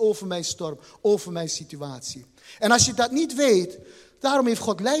crisis, over mijn storm, over mijn situatie? En als je dat niet weet, daarom heeft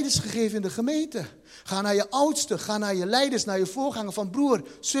God leiders gegeven in de gemeente. Ga naar je oudsten, ga naar je leiders, naar je voorganger van broer,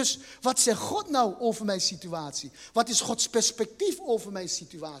 zus. Wat zegt God nou over mijn situatie? Wat is Gods perspectief over mijn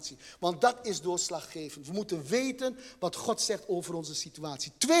situatie? Want dat is doorslaggevend. We moeten weten wat God zegt over onze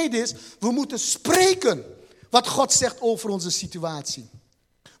situatie. Tweede is, we moeten spreken wat God zegt over onze situatie.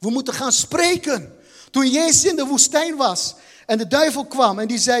 We moeten gaan spreken. Toen Jezus in de woestijn was en de duivel kwam en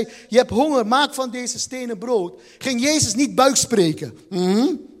die zei, je hebt honger, maak van deze stenen brood, ging Jezus niet buikspreken.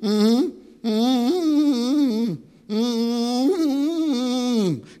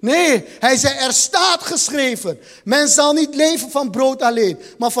 Nee, hij zei, er staat geschreven, men zal niet leven van brood alleen,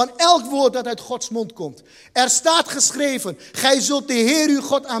 maar van elk woord dat uit Gods mond komt. Er staat geschreven, gij zult de Heer uw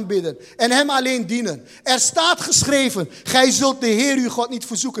God aanbidden en hem alleen dienen. Er staat geschreven, gij zult de Heer uw God niet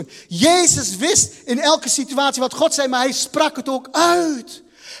verzoeken. Jezus wist in elke situatie wat God zei, maar hij sprak het ook uit.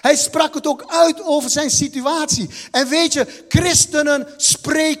 Hij sprak het ook uit over zijn situatie. En weet je, christenen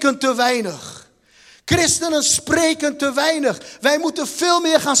spreken te weinig. Christenen spreken te weinig. Wij moeten veel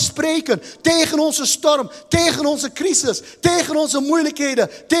meer gaan spreken tegen onze storm, tegen onze crisis, tegen onze moeilijkheden,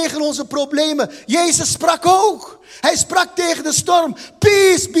 tegen onze problemen. Jezus sprak ook. Hij sprak tegen de storm,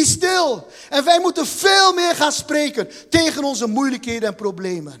 peace, be still. En wij moeten veel meer gaan spreken tegen onze moeilijkheden en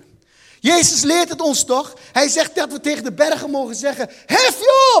problemen. Jezus leert het ons toch? Hij zegt dat we tegen de bergen mogen zeggen, hef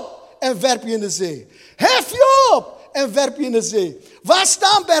je op en werp je in de zee. Hef je op en werp je in de zee. Waar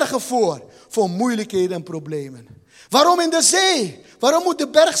staan bergen voor? Voor moeilijkheden en problemen. Waarom in de zee? Waarom moet de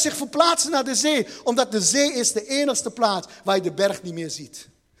berg zich verplaatsen naar de zee? Omdat de zee is de enigste plaats waar je de berg niet meer ziet.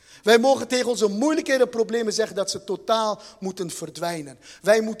 Wij mogen tegen onze moeilijkheden en problemen zeggen dat ze totaal moeten verdwijnen.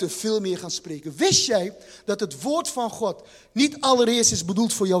 Wij moeten veel meer gaan spreken. Wist jij dat het woord van God niet allereerst is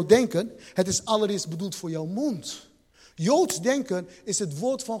bedoeld voor jouw denken? Het is allereerst bedoeld voor jouw mond. Joods denken is het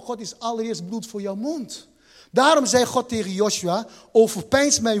woord van God is allereerst bedoeld voor jouw mond. Daarom zei God tegen Joshua,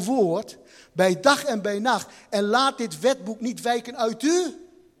 overpeins mijn woord bij dag en bij nacht. En laat dit wetboek niet wijken uit uw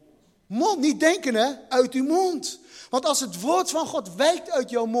mond. Niet denken hè, uit uw mond. Want als het woord van God wijkt uit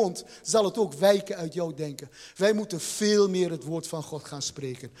jouw mond, zal het ook wijken uit jouw denken. Wij moeten veel meer het woord van God gaan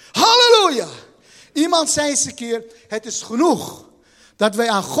spreken. Halleluja! Iemand zei eens een keer, het is genoeg dat wij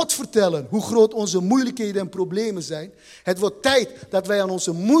aan God vertellen hoe groot onze moeilijkheden en problemen zijn. Het wordt tijd dat wij aan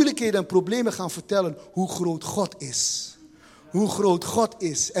onze moeilijkheden en problemen gaan vertellen hoe groot God is. Hoe groot God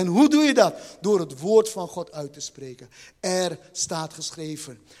is. En hoe doe je dat? Door het woord van God uit te spreken. Er staat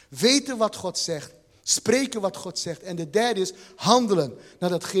geschreven. Weten wat God zegt. Spreken wat God zegt. En de derde is handelen naar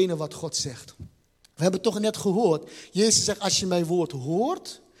datgene wat God zegt. We hebben toch net gehoord. Jezus zegt, als je mijn woord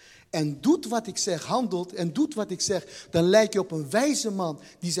hoort en doet wat ik zeg, handelt en doet wat ik zeg, dan lijk je op een wijze man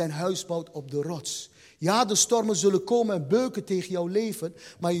die zijn huis bouwt op de rots. Ja, de stormen zullen komen en beuken tegen jouw leven,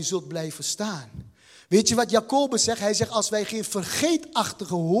 maar je zult blijven staan. Weet je wat Jacobus zegt? Hij zegt, als wij geen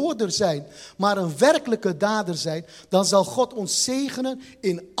vergeetachtige hoorder zijn, maar een werkelijke dader zijn, dan zal God ons zegenen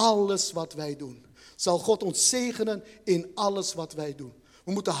in alles wat wij doen. Zal God ons zegenen in alles wat wij doen.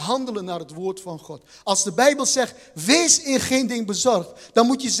 We moeten handelen naar het woord van God. Als de Bijbel zegt, wees in geen ding bezorgd, dan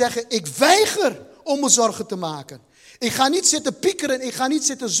moet je zeggen, ik weiger om me zorgen te maken. Ik ga niet zitten piekeren, ik ga niet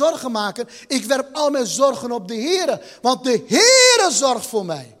zitten zorgen maken. Ik werp al mijn zorgen op de Heere, want de Heere zorgt voor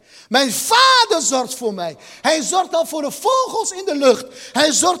mij. Mijn vader zorgt voor mij. Hij zorgt al voor de vogels in de lucht.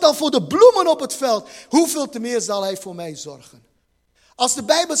 Hij zorgt al voor de bloemen op het veld. Hoeveel te meer zal hij voor mij zorgen? Als de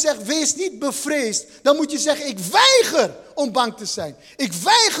Bijbel zegt, wees niet bevreesd, dan moet je zeggen, ik weiger om bang te zijn. Ik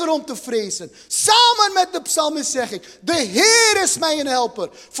weiger om te vrezen. Samen met de psalmist zeg ik, de Heer is mij een helper.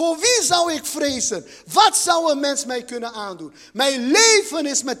 Voor wie zou ik vrezen? Wat zou een mens mij kunnen aandoen? Mijn leven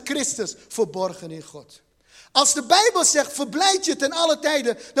is met Christus verborgen in God. Als de Bijbel zegt, verblijd je ten alle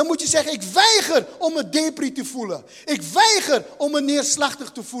tijden, dan moet je zeggen, ik weiger om me depri te voelen. Ik weiger om me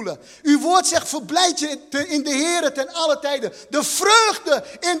neerslachtig te voelen. Uw woord zegt, verblijd je in de Heer ten alle tijden. De vreugde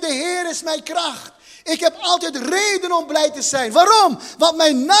in de Heer is mijn kracht. Ik heb altijd reden om blij te zijn. Waarom? Want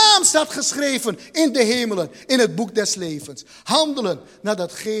mijn naam staat geschreven in de hemelen, in het boek des levens. Handelen naar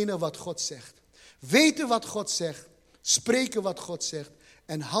datgene wat God zegt. Weten wat God zegt, spreken wat God zegt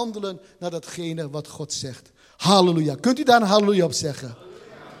en handelen naar datgene wat God zegt. Halleluja. Kunt u daar een halleluja op zeggen?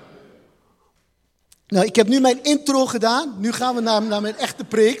 Nou, ik heb nu mijn intro gedaan. Nu gaan we naar mijn echte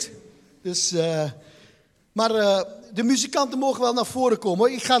preek. Dus, maar de muzikanten mogen wel naar voren komen.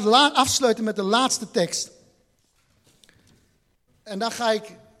 Hoor. Ik ga afsluiten met de laatste tekst. En dan ga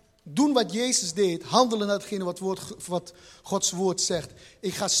ik doen wat Jezus deed. Handelen naar hetgene wat Gods woord zegt.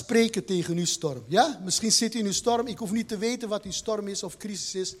 Ik ga spreken tegen uw storm. Ja? Misschien zit u in uw storm. Ik hoef niet te weten wat uw storm is of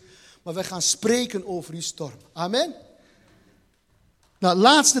crisis is. Maar wij gaan spreken over uw storm. Amen. Nou,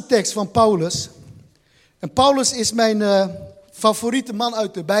 laatste tekst van Paulus. En Paulus is mijn favoriete man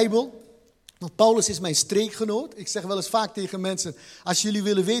uit de Bijbel. Want Paulus is mijn streekgenoot. Ik zeg wel eens vaak tegen mensen, als jullie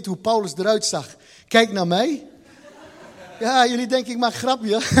willen weten hoe Paulus eruit zag, kijk naar mij. Ja, jullie denken ik maak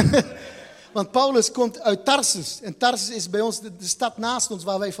grapje. Want Paulus komt uit Tarsus. En Tarsus is bij ons de stad naast ons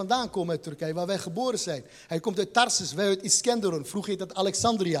waar wij vandaan komen uit Turkije. Waar wij geboren zijn. Hij komt uit Tarsus, wij uit Iskenderun. Vroeger heet dat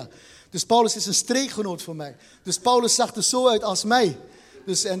Alexandria. Dus Paulus is een streekgenoot van mij. Dus Paulus zag er zo uit als mij.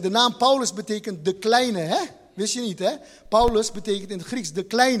 Dus, en de naam Paulus betekent de kleine. Hè? Wist je niet hè? Paulus betekent in het Grieks de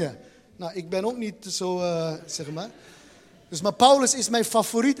kleine. Nou, ik ben ook niet zo, zeg maar. Dus, maar Paulus is mijn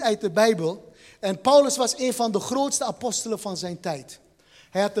favoriet uit de Bijbel. En Paulus was een van de grootste apostelen van zijn tijd.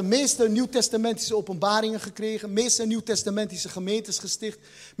 Hij had de meeste nieuwtestamentische openbaringen gekregen. De meeste nieuwtestamentische gemeentes gesticht.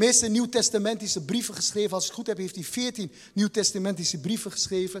 De meeste nieuwtestamentische brieven geschreven. Als ik het goed heb, heeft hij 14 nieuwtestamentische brieven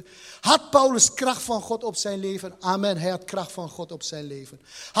geschreven. Had Paulus kracht van God op zijn leven? Amen, hij had kracht van God op zijn leven.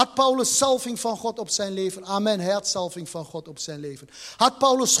 Had Paulus salving van God op zijn leven? Amen, hij had salving van God op zijn leven. Had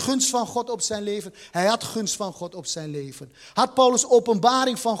Paulus gunst van God op zijn leven? Hij had gunst van God op zijn leven. Had Paulus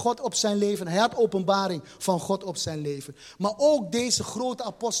openbaring van God op zijn leven? Hij had openbaring van God op zijn leven. Maar ook deze grote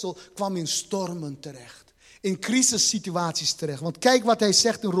apostel kwam in stormen terecht. In crisissituaties terecht. Want kijk wat hij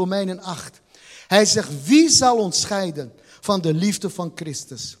zegt in Romeinen 8. Hij zegt, wie zal ons scheiden van de liefde van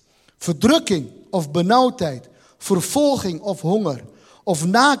Christus? Verdrukking of benauwdheid, vervolging of honger, of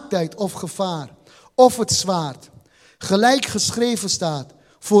naaktheid of gevaar, of het zwaard. Gelijk geschreven staat,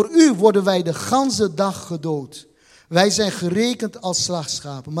 voor u worden wij de ganse dag gedood. Wij zijn gerekend als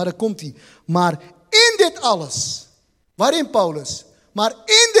slachtschapen. Maar daar komt hij. Maar in dit alles, waarin Paulus? Maar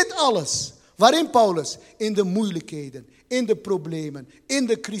in dit alles, waarin Paulus? In de moeilijkheden, in de problemen, in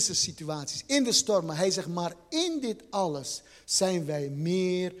de crisissituaties, in de stormen. Hij zegt, maar in dit alles zijn wij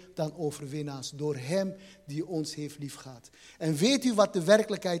meer dan overwinnaars door hem die ons heeft liefgehad. En weet u wat de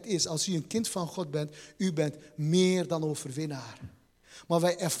werkelijkheid is? Als u een kind van God bent, u bent meer dan overwinnaar. Maar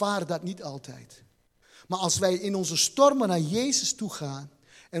wij ervaren dat niet altijd. Maar als wij in onze stormen naar Jezus toe gaan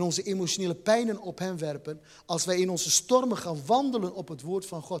en onze emotionele pijnen op hem werpen, als wij in onze stormen gaan wandelen op het woord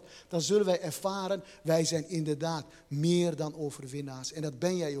van God, dan zullen wij ervaren, wij zijn inderdaad meer dan overwinnaars. En dat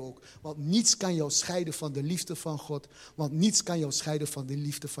ben jij ook. Want niets kan jou scheiden van de liefde van God. Want niets kan jou scheiden van de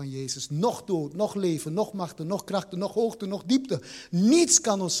liefde van Jezus. Nog dood, nog leven, nog machten, nog krachten, nog hoogte, nog diepte. Niets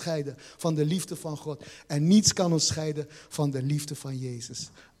kan ons scheiden van de liefde van God. En niets kan ons scheiden van de liefde van Jezus.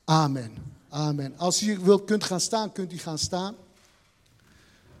 Amen. Amen. Als u kunt gaan staan, kunt u gaan staan.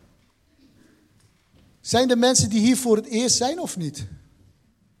 Zijn er mensen die hier voor het eerst zijn of niet?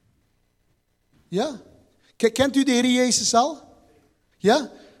 Ja? Kent u de Heer Jezus al?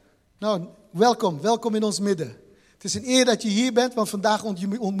 Ja? Nou, welkom in ons midden. Het is een eer dat je hier bent, want vandaag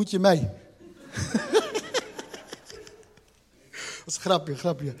ontmoet je mij. Dat is een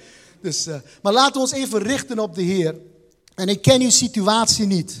grapje. Dus, maar laten we ons even richten op de Heer. En ik ken uw situatie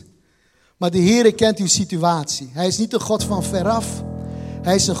niet. Maar de Heer kent uw situatie. Hij is niet een God van veraf.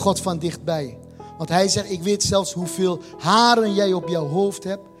 Hij is een God van dichtbij. Want hij zegt, ik weet zelfs hoeveel haren jij op jouw hoofd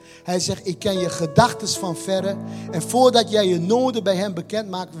hebt. Hij zegt, ik ken je gedachten van verre. En voordat jij je noden bij hem bekend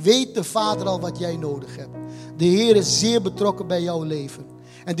maakt, weet de Vader al wat jij nodig hebt. De Heer is zeer betrokken bij jouw leven.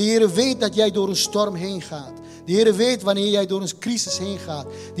 En de Heer weet dat jij door een storm heen gaat. De Heer weet wanneer jij door een crisis heen gaat.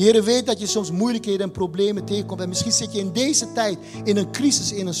 De Heer weet dat je soms moeilijkheden en problemen tegenkomt. En misschien zit je in deze tijd in een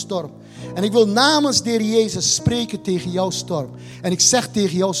crisis, in een storm. En ik wil namens de Heer Jezus spreken tegen jouw storm. En ik zeg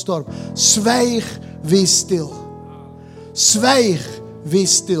tegen jouw storm, zwijg, wees stil. Zwijg,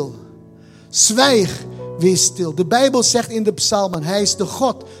 wees stil. Zwijg, wees stil. De Bijbel zegt in de psalmen, hij is de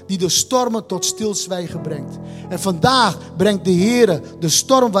God die de stormen tot stilzwijgen brengt. En vandaag brengt de Heer de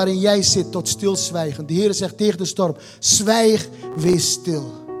storm waarin jij zit tot stilzwijgen. De Heer zegt tegen de storm, zwijg, wees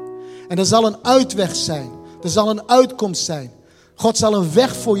stil. En er zal een uitweg zijn. Er zal een uitkomst zijn. God zal een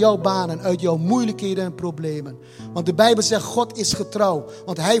weg voor jou banen uit jouw moeilijkheden en problemen. Want de Bijbel zegt, God is getrouw.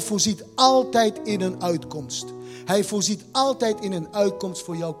 Want hij voorziet altijd in een uitkomst. Hij voorziet altijd in een uitkomst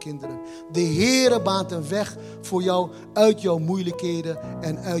voor jouw kinderen. De Heere baant een weg voor jou uit jouw moeilijkheden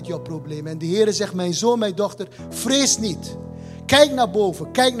en uit jouw problemen. En de Heere zegt, mijn zoon, mijn dochter, vrees niet. Kijk naar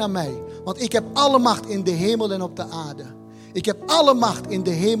boven, kijk naar mij. Want ik heb alle macht in de hemel en op de aarde. Ik heb alle macht in de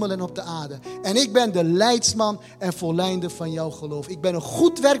hemel en op de aarde. En ik ben de leidsman en volleinder van jouw geloof. Ik ben een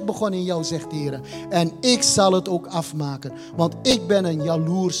goed werk begonnen in jou, zegt de Heer. En ik zal het ook afmaken. Want ik ben een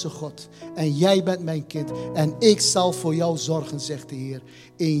jaloerse God. En jij bent mijn kind. En ik zal voor jou zorgen, zegt de Heer.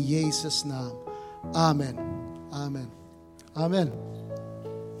 In Jezus' naam. Amen. Amen. Amen.